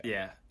Young show.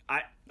 Yeah,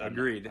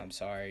 agreed. I'm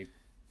sorry.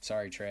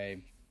 Sorry,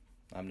 Trae.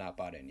 I'm not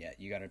bought in yet.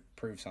 You got to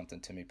prove something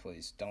to me,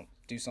 please. Don't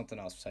do something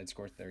else besides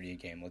score 30 a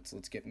game. Let's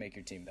make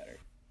your team better.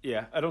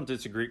 Yeah, I don't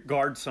disagree.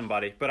 Guard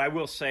somebody. But I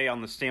will say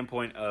on the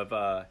standpoint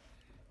of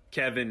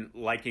Kevin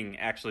liking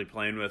actually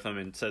playing with him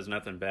and says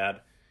nothing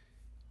bad,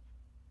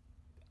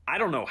 I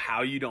don't know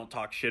how you don't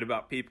talk shit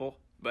about people,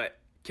 but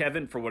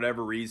Kevin, for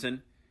whatever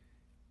reason,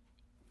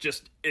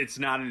 just it's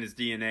not in his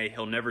DNA.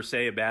 He'll never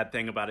say a bad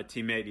thing about a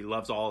teammate. He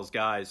loves all his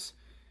guys.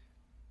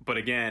 But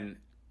again,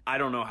 I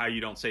don't know how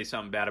you don't say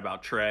something bad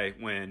about Trae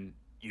when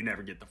you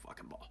never get the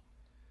fucking ball.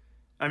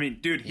 I mean,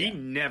 dude, he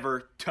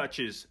never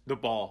touches the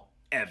ball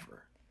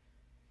ever.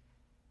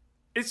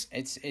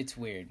 It's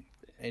weird.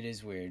 It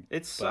is weird.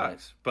 It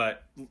sucks,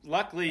 but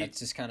luckily that's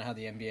just kind of how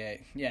the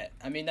NBA. Yeah,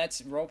 I mean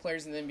that's role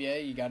players in the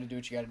NBA. You got to do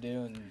what you got to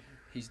do, and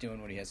he's doing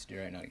what he has to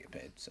do right now to get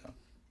paid. So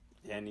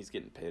yeah, and he's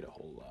getting paid a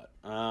whole lot.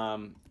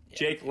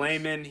 Jake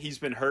Layman, he's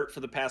been hurt for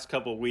the past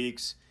couple of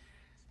weeks.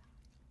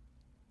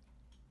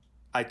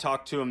 I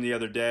talked to him the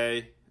other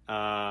day.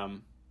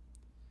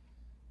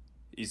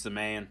 He's the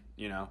man,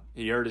 you know.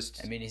 He hurt his.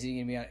 I mean, is he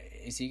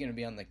gonna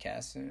be on the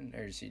cast soon,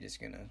 or is he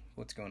just gonna?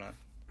 What's going on?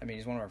 I mean,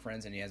 he's one of our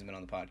friends, and he hasn't been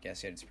on the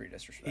podcast yet. It's pretty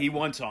disrespectful. He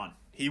wants on.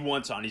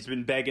 He's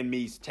been begging me.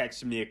 He's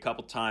texted me a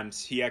couple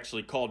times. He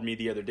actually called me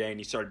the other day, and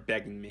he started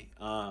begging me.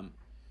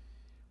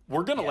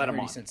 We're going to let him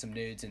on. He sent some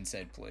nudes and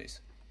said, please.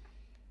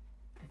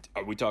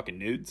 Are we talking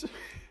nudes?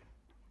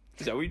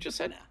 Is that what you just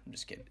said? Nah, I'm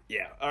just kidding.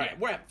 Yeah, all right.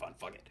 We're having fun.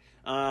 Fuck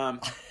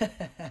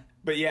it.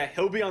 But, yeah,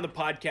 he'll be on the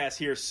podcast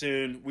here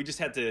soon. We just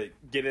had to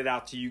get it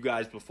out to you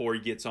guys before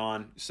he gets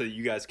on so that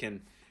you guys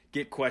can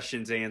get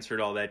questions answered,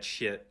 all that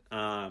shit.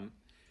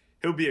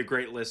 He'll be a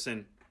great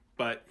listen,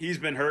 but he's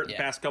been hurt the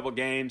past couple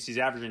games. He's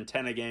averaging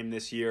 10 a game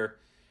this year.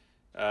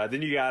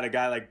 Then you got a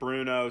guy like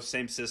Bruno,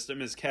 same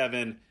system as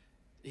Kevin.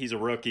 He's a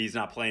rookie. He's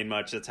not playing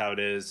much. That's how it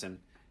is. And,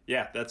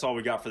 yeah, that's all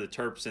we got for the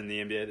Terps in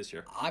the NBA this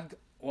year.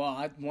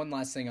 Well, one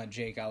last thing on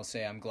Jake, I'll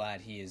say I'm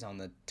glad he is on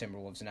the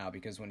Timberwolves now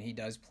because when he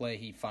does play,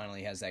 he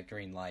finally has that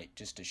green light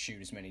just to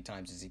shoot as many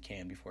times as he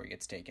can before he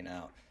gets taken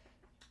out.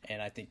 And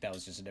I think that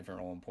was just a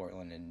different role in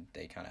Portland, and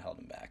they kind of held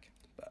him back.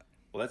 But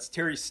Well, that's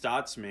Terry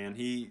Stotts, man.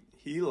 He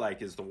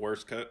like is the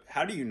worst coach.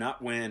 How do you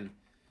not win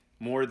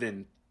more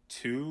than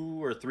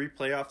 2 or 3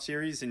 playoff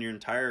series in your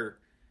entire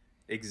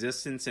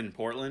existence in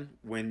Portland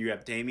when you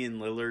have Damian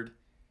Lillard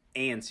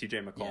and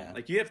CJ McCollum? Yeah.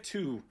 Like, you have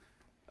 2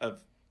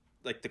 of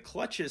like the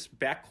clutchest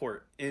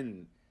backcourt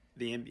in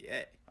the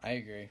NBA. I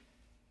agree.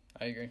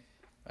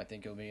 I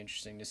think it'll be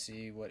interesting to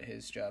see what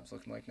his job's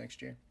looking like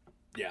next year.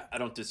 Yeah, I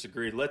don't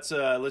disagree. Let's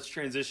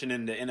transition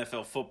into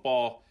NFL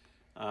football.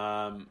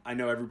 I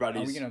know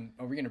everybody's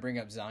Are we gonna bring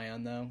up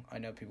Zion though? I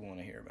know people want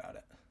to hear about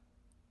it.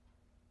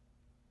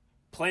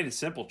 plain and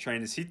simple.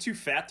 Train, is he too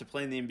fat to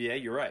play in the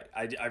NBA? You're right.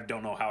 I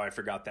don't know how I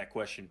forgot that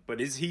question,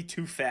 but is he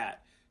too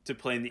fat to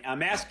play in the?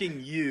 I'm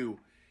asking you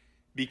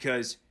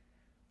because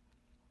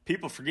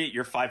people forget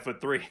you're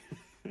 5'3".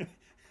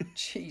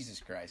 Jesus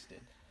Christ,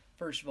 dude.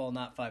 First of all,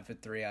 not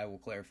 5'3". I will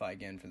clarify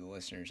again for the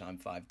listeners. I'm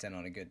 5'10"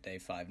 on a good day,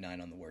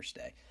 5'9" on the worst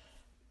day.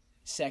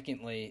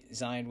 Secondly,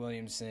 Zion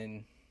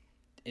Williamson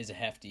is a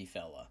hefty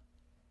fella,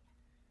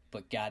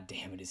 but god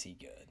damn it, is he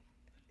good.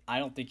 I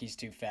don't think he's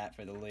too fat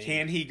for the league.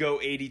 Can he go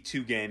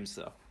 82 games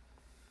though?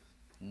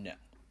 No.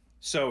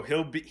 So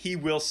he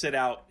will sit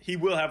out. He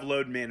will have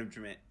load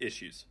management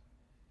issues.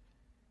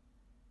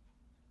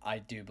 I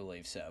do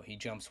believe so. He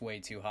jumps way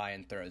too high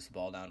and throws the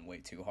ball down way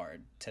too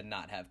hard to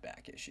not have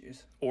back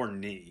issues. Or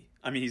knee.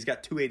 I mean, he's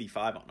got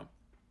 285 on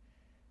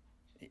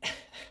him.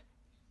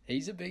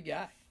 He's a big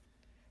guy.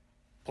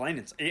 Plain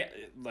and yeah,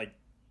 like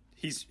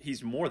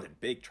he's more than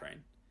big,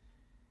 Train.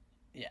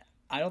 Yeah.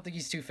 I don't think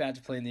he's too fat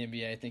to play in the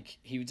NBA. I think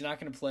he's not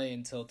going to play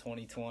until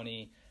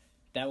 2020.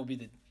 That will be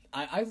the...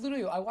 I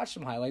watched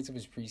some highlights of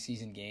his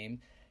preseason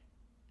game,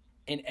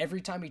 and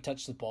every time he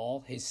touched the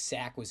ball, his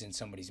sack was in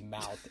somebody's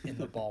mouth, and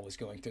the ball was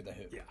going through the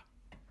hoop. Yeah.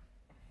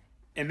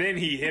 And then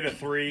he hit a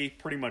 3,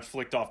 pretty much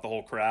flicked off the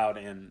whole crowd,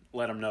 and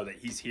let them know that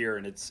he's here.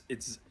 And it's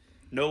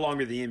no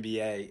longer the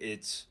NBA.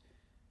 It's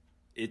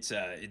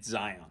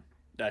Zion.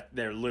 That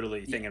they're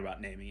literally thinking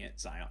about naming it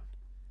Zion.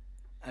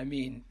 I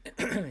mean,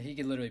 he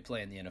could literally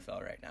play in the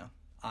NFL right now.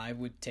 I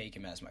would take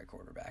him as my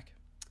quarterback.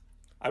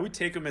 I would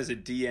take him as a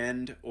D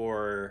end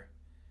or,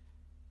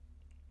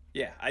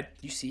 yeah.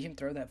 You see him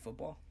throw that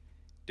football?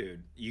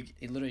 Dude, He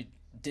literally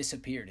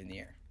disappeared in the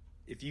air.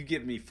 if you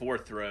give me 4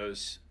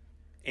 throws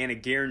and a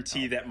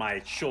guarantee that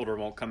my shoulder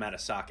won't come out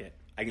of socket,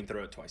 I can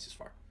throw it twice as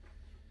far.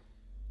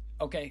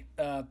 Okay,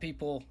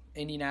 people,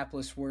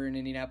 Indianapolis, we're in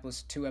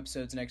Indianapolis 2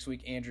 episodes next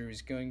week. Andrew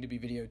is going to be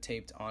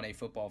videotaped on a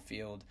football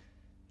field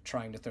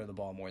trying to throw the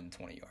ball more than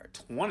 20 yards.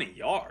 20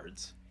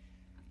 yards?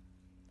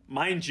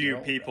 Mind you,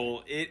 You're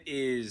people, it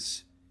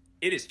is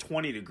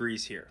 20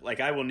 degrees here. Like,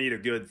 I will need a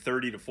good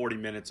 30 to 40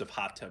 minutes of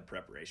hot tub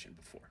preparation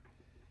before.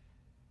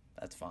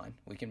 That's fine.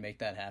 We can make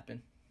that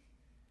happen.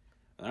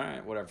 All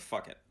right, whatever.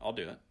 Fuck it. I'll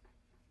do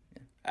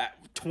it.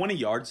 20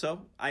 yards,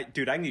 though? I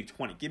can do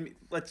 20.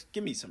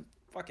 Give me some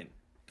fucking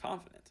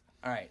confidence.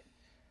 All right.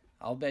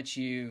 I'll bet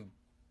you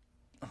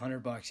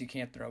 $100 you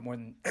can't throw more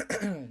than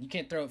you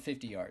can't throw it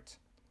 50 yards.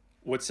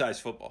 What size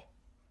football?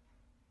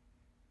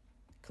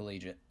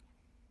 Collegiate.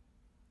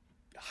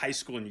 High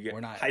school and you get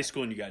We're not- high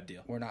school and you got a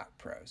deal. We're not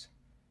pros.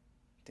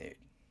 Dude.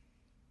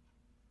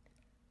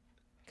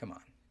 Come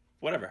on.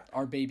 Whatever.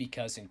 Our baby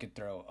cousin could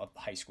throw a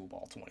high school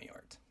ball 20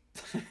 yards.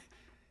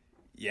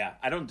 Yeah,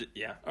 I don't.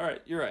 Yeah, all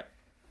right, you're right.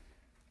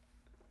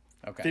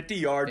 Okay. 50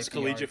 yards 50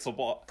 collegiate yards.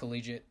 football.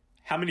 Collegiate.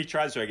 How many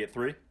tries do I get?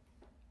 3?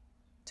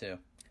 2.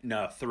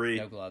 No, 3.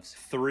 No gloves.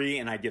 3,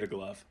 and I get a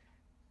glove.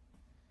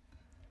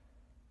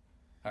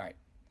 All right.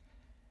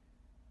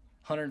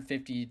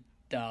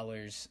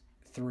 $150,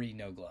 3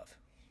 no glove.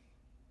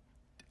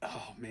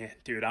 Oh man,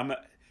 dude,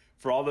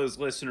 for all those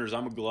listeners,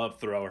 I'm a glove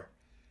thrower.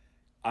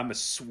 I'm a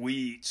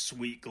sweet,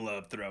 sweet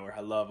glove thrower.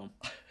 I love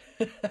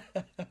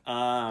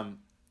them.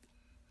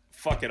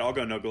 Fuck it, I'll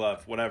go no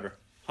glove. Whatever.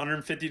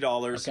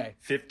 $150. Okay.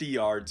 50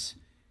 yards.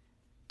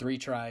 3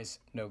 tries,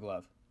 no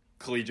glove.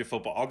 Collegiate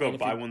football. I'll go And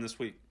if buy it- one this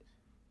week.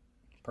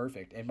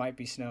 Perfect. It might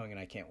be snowing, and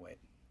I can't wait.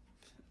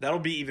 That'll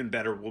be even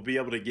better. We'll be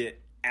able to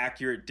get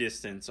accurate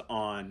distance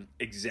on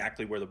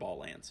exactly where the ball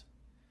lands.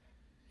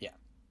 Yeah.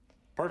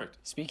 Perfect.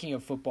 Speaking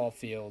of football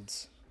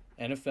fields,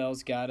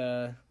 NFL's got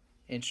a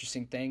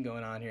interesting thing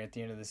going on here at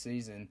the end of the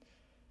season.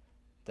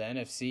 The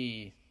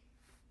NFC,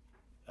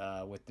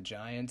 with the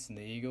Giants and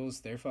the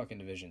Eagles, their fucking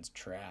division's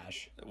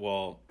trash.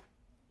 Well,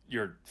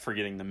 you're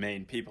forgetting the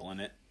main people in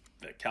it,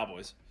 the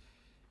Cowboys.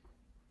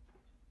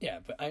 Yeah,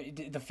 but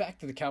the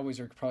fact that the Cowboys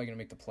are probably going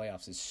to make the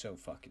playoffs is so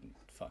fucking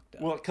fucked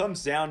up. Well, it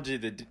comes down to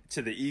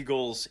the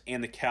Eagles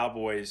and the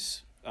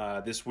Cowboys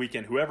this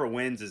weekend. Whoever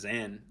wins is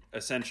in,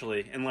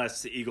 essentially,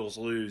 unless the Eagles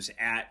lose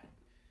at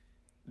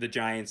the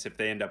Giants if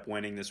they end up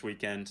winning this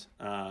weekend.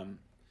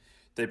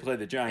 They play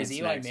the Giants is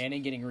Eli next.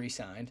 Manning getting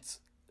re-signed?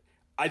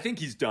 I think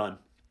he's done.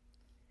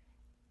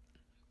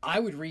 I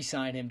would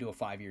re-sign him to a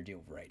 5-year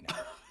deal right now.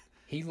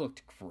 He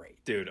looked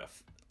great. Dude,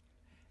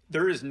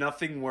 there is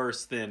nothing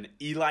worse than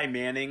Eli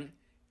Manning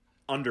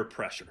under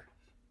pressure.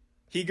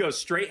 He goes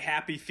straight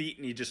happy feet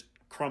and he just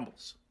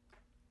crumbles.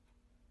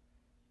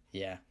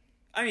 Yeah.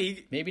 I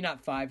mean, Maybe not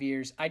 5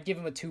 years. I'd give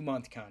him a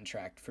 2-month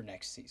contract for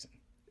next season.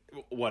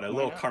 what, a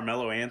little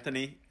Carmelo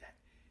Anthony?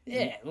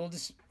 Yeah,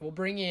 we'll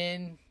bring you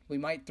in. We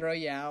might throw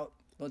you out.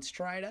 Let's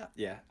try it out.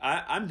 Yeah,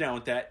 I'm down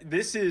with that.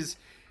 This is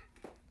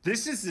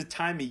the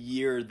time of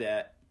year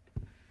that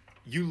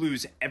you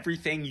lose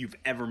everything you've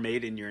ever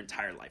made in your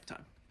entire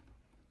lifetime.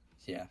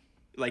 Yeah.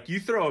 Like, you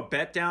throw a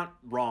bet down,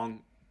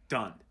 wrong,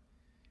 done.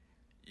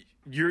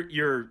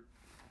 You're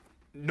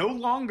no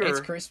longer. It's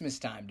Christmas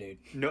time, dude.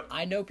 No,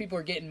 I know people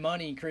are getting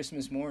money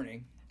Christmas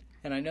morning,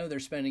 and I know they're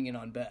spending it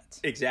on bets.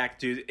 exact,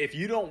 dude. If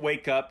you don't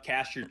wake up,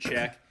 cash your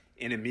check,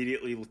 and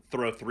immediately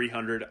throw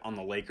 300 on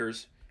the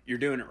Lakers, you're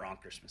doing it wrong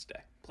Christmas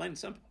Day. Plain and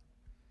simple.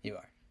 You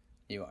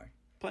are.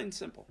 Plain and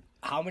simple.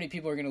 How many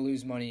people are going to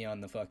lose money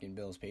on the fucking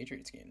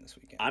Bills-Patriots game this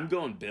weekend? I'm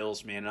going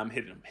Bills, man, and I'm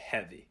hitting them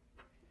heavy.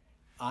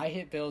 I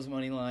hit Bills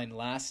money line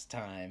last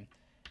time,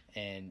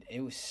 and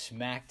it was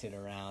smacked it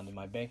around, and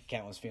my bank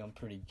account was feeling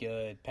pretty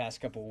good. Past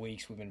couple of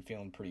weeks, we've been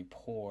feeling pretty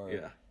poor.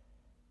 Yeah.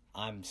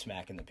 I'm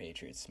smacking the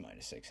Patriots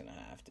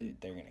 -6.5,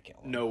 dude. They're going to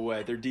kill them. No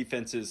way.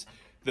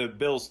 The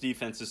Bills'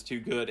 defense is too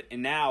good.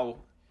 And now,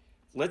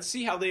 let's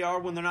see how they are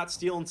when they're not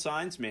stealing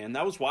signs, man.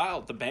 That was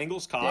wild. The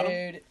Bengals caught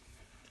them. Dude,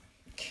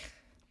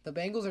 the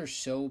Bengals are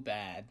so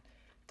bad.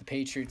 The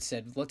Patriots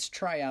said, let's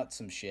try out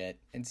some shit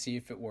and see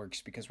if it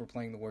works because we're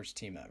playing the worst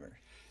team ever.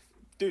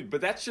 Dude,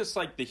 but that's just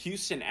like the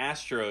Houston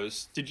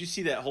Astros. Did you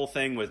see that whole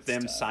thing with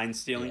them sign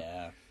stealing?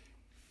 Yeah.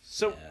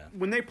 So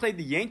when they played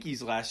the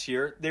Yankees last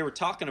year, they were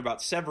talking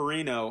about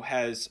Severino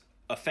has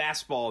a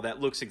fastball that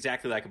looks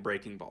exactly like a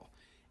breaking ball.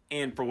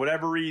 And for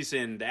whatever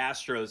reason, the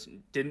Astros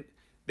didn't.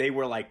 They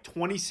were like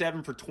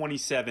 27 for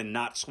 27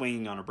 not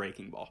swinging on a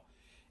breaking ball.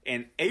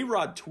 And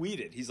A-Rod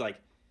tweeted, he's like,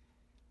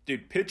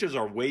 dude, pitchers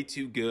are way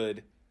too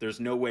good. There's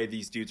no way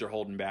these dudes are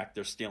holding back.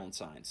 They're stealing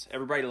signs.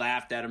 Everybody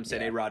laughed at him,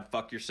 said, A-Rod,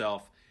 fuck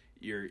yourself.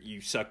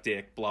 You suck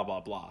dick, blah, blah,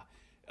 blah.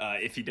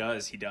 If he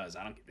does, he does.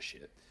 I don't give a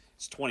shit.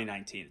 It's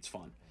 2019. It's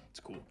fun. It's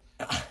cool.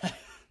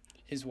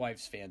 His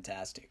wife's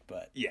fantastic,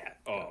 but... Yeah.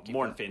 Oh,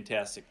 more than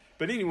fantastic.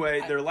 But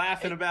anyway, they're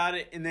laughing about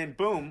it, and then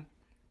boom,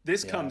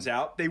 this comes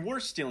out. They were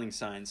stealing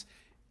signs.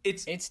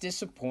 It's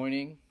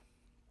disappointing.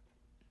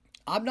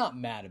 I'm not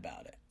mad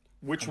about it.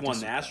 Which one,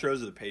 the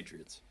Astros or the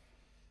Patriots?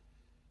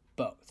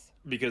 Both.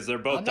 Because they're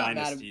both I'm not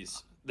mad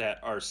dynasties that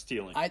are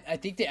stealing. I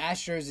think the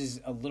Astros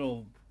is a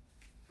little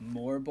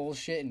more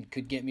bullshit and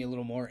could get me a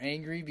little more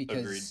angry because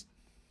Agreed.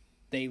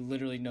 they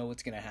literally know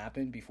what's going to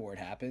happen before it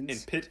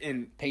happens.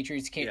 And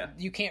Patriots can't.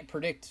 You can't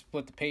predict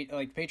what the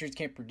Patriots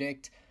can't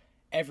predict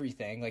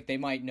everything. Like, they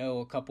might know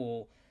a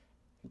couple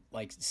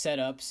like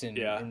setups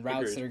and routes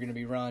agreed. that are going to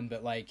be run,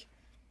 but like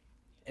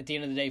at the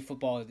end of the day,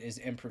 football is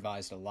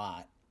improvised a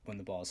lot when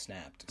the ball is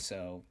snapped.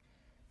 So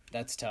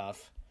that's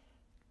tough.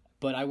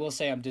 But I will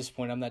say I'm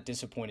disappointed. I'm that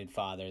disappointed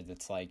father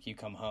that's like, you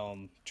come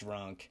home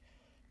drunk,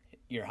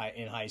 you're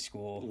in high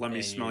school. Let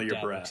me smell your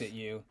dad breath. looks at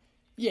you.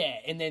 Yeah,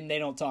 and then they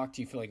don't talk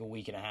to you for like a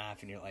week and a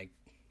half, and you're like,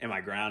 am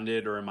I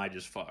grounded or am I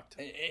just fucked?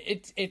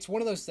 It's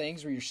one of those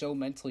things where you're so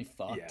mentally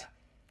fucked. Yeah.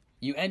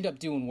 You end up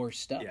doing worse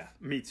stuff. Yeah,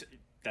 me too.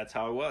 That's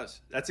how it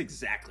was. That's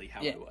exactly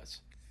how it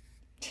was.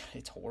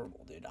 It's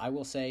horrible, dude. I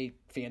will say,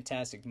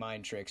 fantastic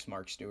mind tricks,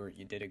 Mark Stewart.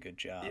 You did a good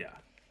job.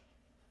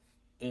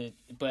 Yeah.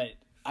 But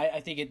I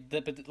think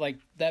but like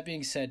that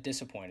being said,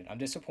 disappointed. I'm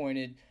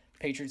disappointed.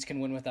 Patriots can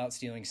win without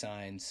stealing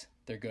signs.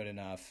 They're good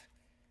enough.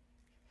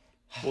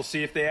 We'll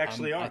see if they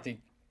actually are. I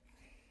think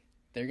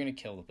they're going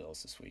to kill the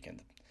Bills this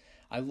weekend.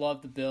 I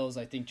love the Bills.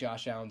 I think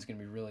Josh Allen's going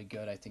to be really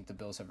good. I think the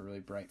Bills have a really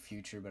bright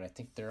future, but I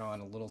think they're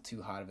on a little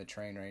too hot of a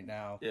train right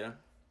now. Yeah.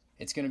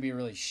 It's going to be a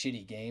really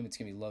shitty game. It's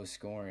going to be low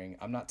scoring.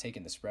 I'm not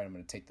taking the spread. I'm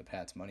going to take the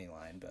Pats money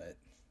line, but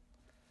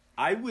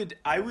I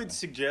would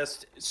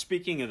suggest,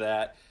 speaking of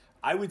that,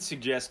 I would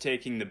suggest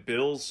taking the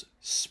Bills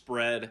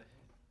spread,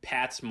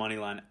 Pats money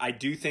line. I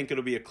do think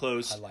it'll be a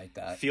close I like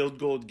that. field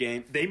goal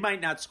game. They might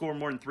not score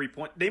more than 3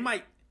 points. It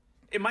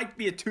might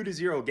be a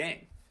 2-0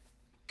 game.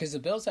 because the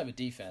Bills have a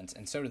defense,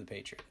 and so do the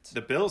Patriots.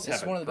 The Bills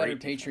It's have one a of the better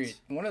great defense.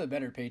 one of the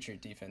better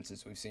Patriot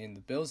defenses we've seen. The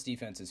Bills'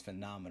 defense is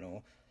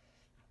phenomenal.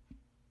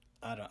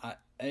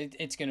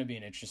 It's going to be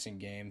an interesting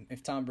game.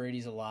 If Tom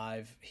Brady's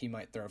alive, he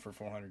might throw for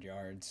 400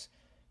 yards.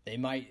 They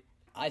might.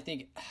 I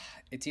think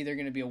it's either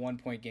going to be a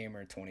 1-point game or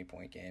a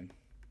 20-point game.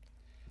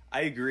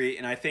 I agree,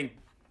 and I think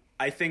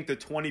the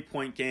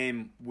 20-point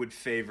game would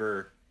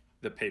favor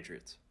the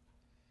Patriots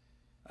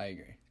I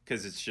agree.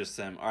 because it's just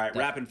them. All right,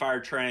 rapid fire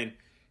train.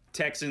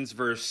 Texans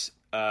versus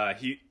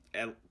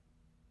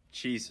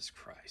Jesus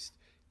Christ.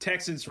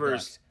 Texans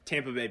versus Bucks.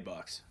 Tampa Bay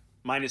Bucks.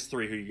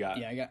 -3. Who you got?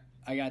 Yeah,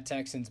 I got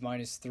Texans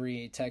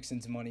 -3.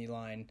 Texans money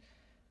line.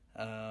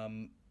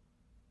 I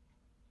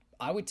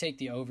would take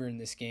the over in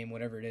this game,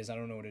 whatever it is. I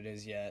don't know what it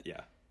is yet.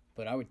 Yeah.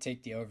 But I would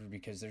take the over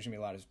because there's going to be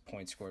a lot of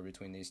points scored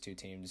between these two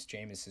teams.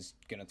 Jameis is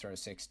going to throw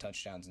 6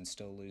 touchdowns and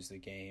still lose the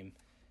game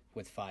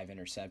with 5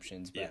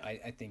 interceptions. But Yeah.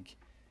 I think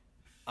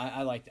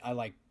I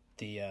like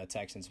the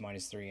Texans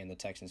 -3 and the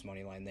Texans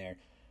money line there.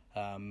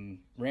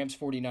 Rams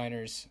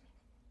 49ers.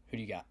 Who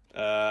do you got?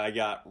 I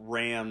got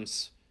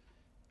Rams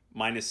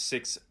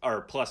 -6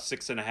 or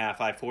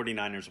 +6.5. I have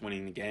 49ers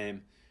winning the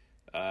game.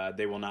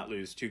 They will not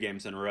lose 2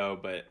 games in a row,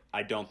 but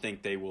I don't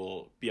think they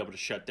will be able to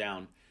shut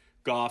down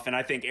Goff. And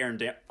I think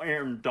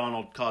Aaron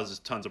Donald causes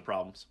tons of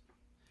problems.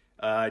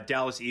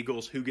 Dallas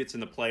Eagles, who gets in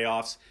the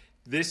playoffs?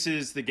 This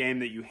is the game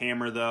that you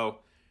hammer, though.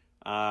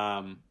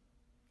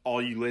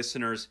 All you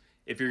listeners,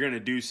 if you're going to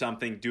do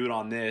something, do it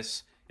on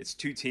this. It's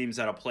 2 teams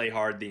that'll play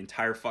hard the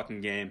entire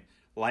fucking game.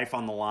 Life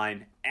on the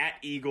line. At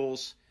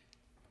Eagles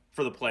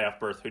for the playoff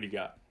berth. Who do you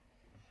got?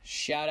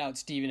 Shout out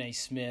Stephen A.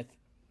 Smith.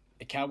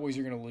 The Cowboys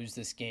are going to lose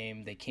this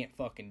game. They can't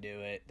fucking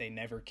do it. They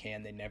never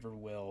can. They never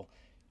will.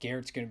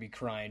 Garrett's going to be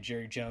crying.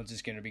 Jerry Jones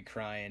is going to be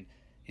crying.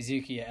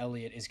 Ezekiel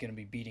Elliott is going to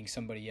be beating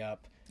somebody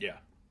up. Yeah.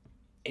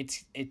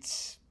 It's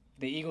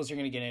the Eagles are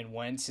going to get in.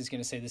 Wentz is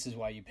going to say, "This is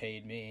why you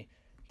paid me.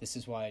 This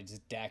is why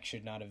Dak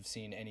should not have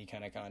seen any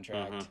kind of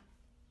contract."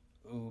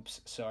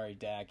 Oops, sorry,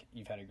 Dak.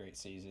 You've had a great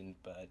season,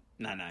 but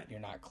you're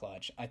not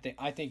clutch. I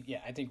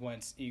think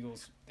Wentz,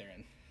 Eagles, they're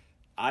in.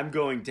 I'm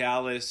going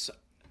Dallas.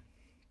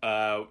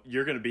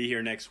 You're going to be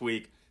here next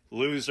week.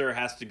 Loser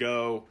has to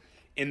go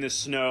in the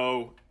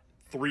snow.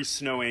 3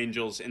 snow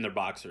angels in their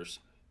boxers.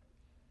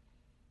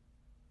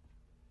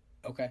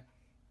 Okay.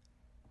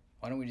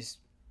 Why don't we just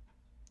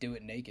do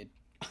it naked,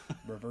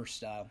 reverse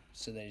style,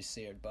 so they just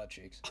see our butt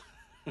cheeks?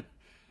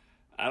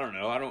 I don't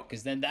know.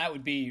 Because then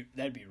that'd be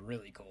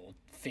really cool.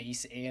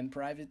 Face and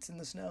privates in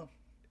the snow.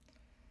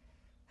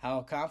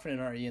 How confident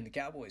are you in the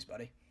Cowboys,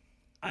 buddy?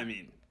 I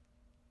mean,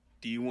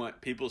 do you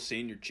want people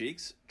seeing your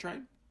cheeks,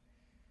 Trent?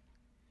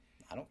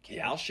 I don't care.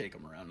 Yeah, I'll shake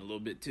them around a little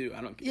bit too.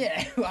 I don't care.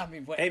 Yeah, I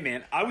mean, hey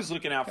man, I was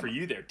looking out for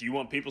you there. Do you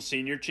want people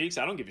seeing your cheeks?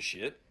 I don't give a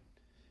shit.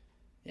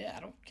 Yeah,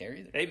 I don't care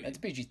either. Hey, that's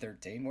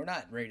PG-13. We're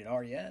not rated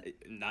R yet.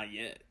 Not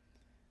yet.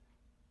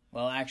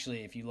 Well,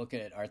 actually, if you look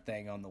at our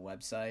thing on the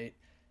website,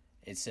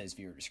 it says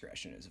viewer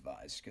discretion is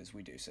advised because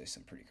we do say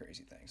some pretty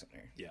crazy things on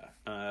here.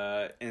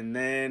 Yeah. And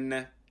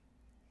then,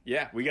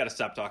 yeah, we got to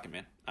stop talking,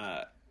 man.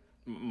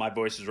 My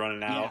voice is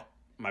running out. Yeah.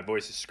 My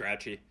voice is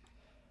scratchy.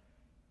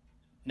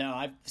 No,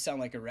 I sound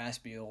like a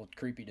raspy old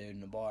creepy dude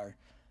in a bar.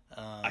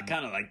 I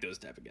kind of like those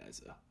type of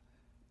guys, though.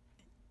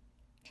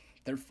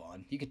 They're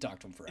fun. You could talk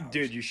to them for hours.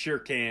 Dude, you sure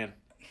can.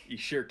 You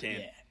sure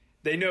can. Yeah.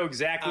 They know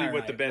exactly All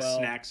what the right, best well-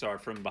 snacks are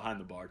from behind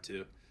the bar,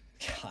 too.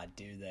 God,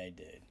 do they,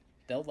 dude.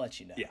 They'll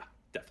let you know. Yeah,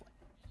 definitely.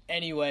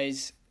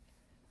 Anyways,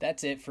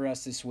 that's it for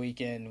us this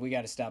weekend. We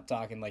got to stop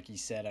talking, like you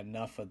said.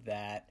 Enough of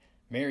that.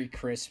 Merry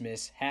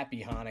Christmas.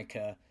 Happy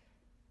Hanukkah.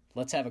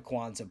 Let's have a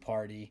Kwanzaa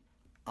party.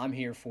 I'm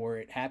here for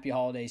it. Happy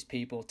holidays,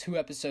 people. 2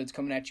 episodes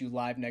coming at you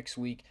live next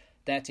week.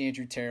 That's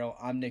Andrew Terrell.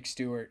 I'm Nick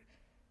Stewart.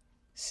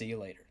 See you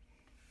later.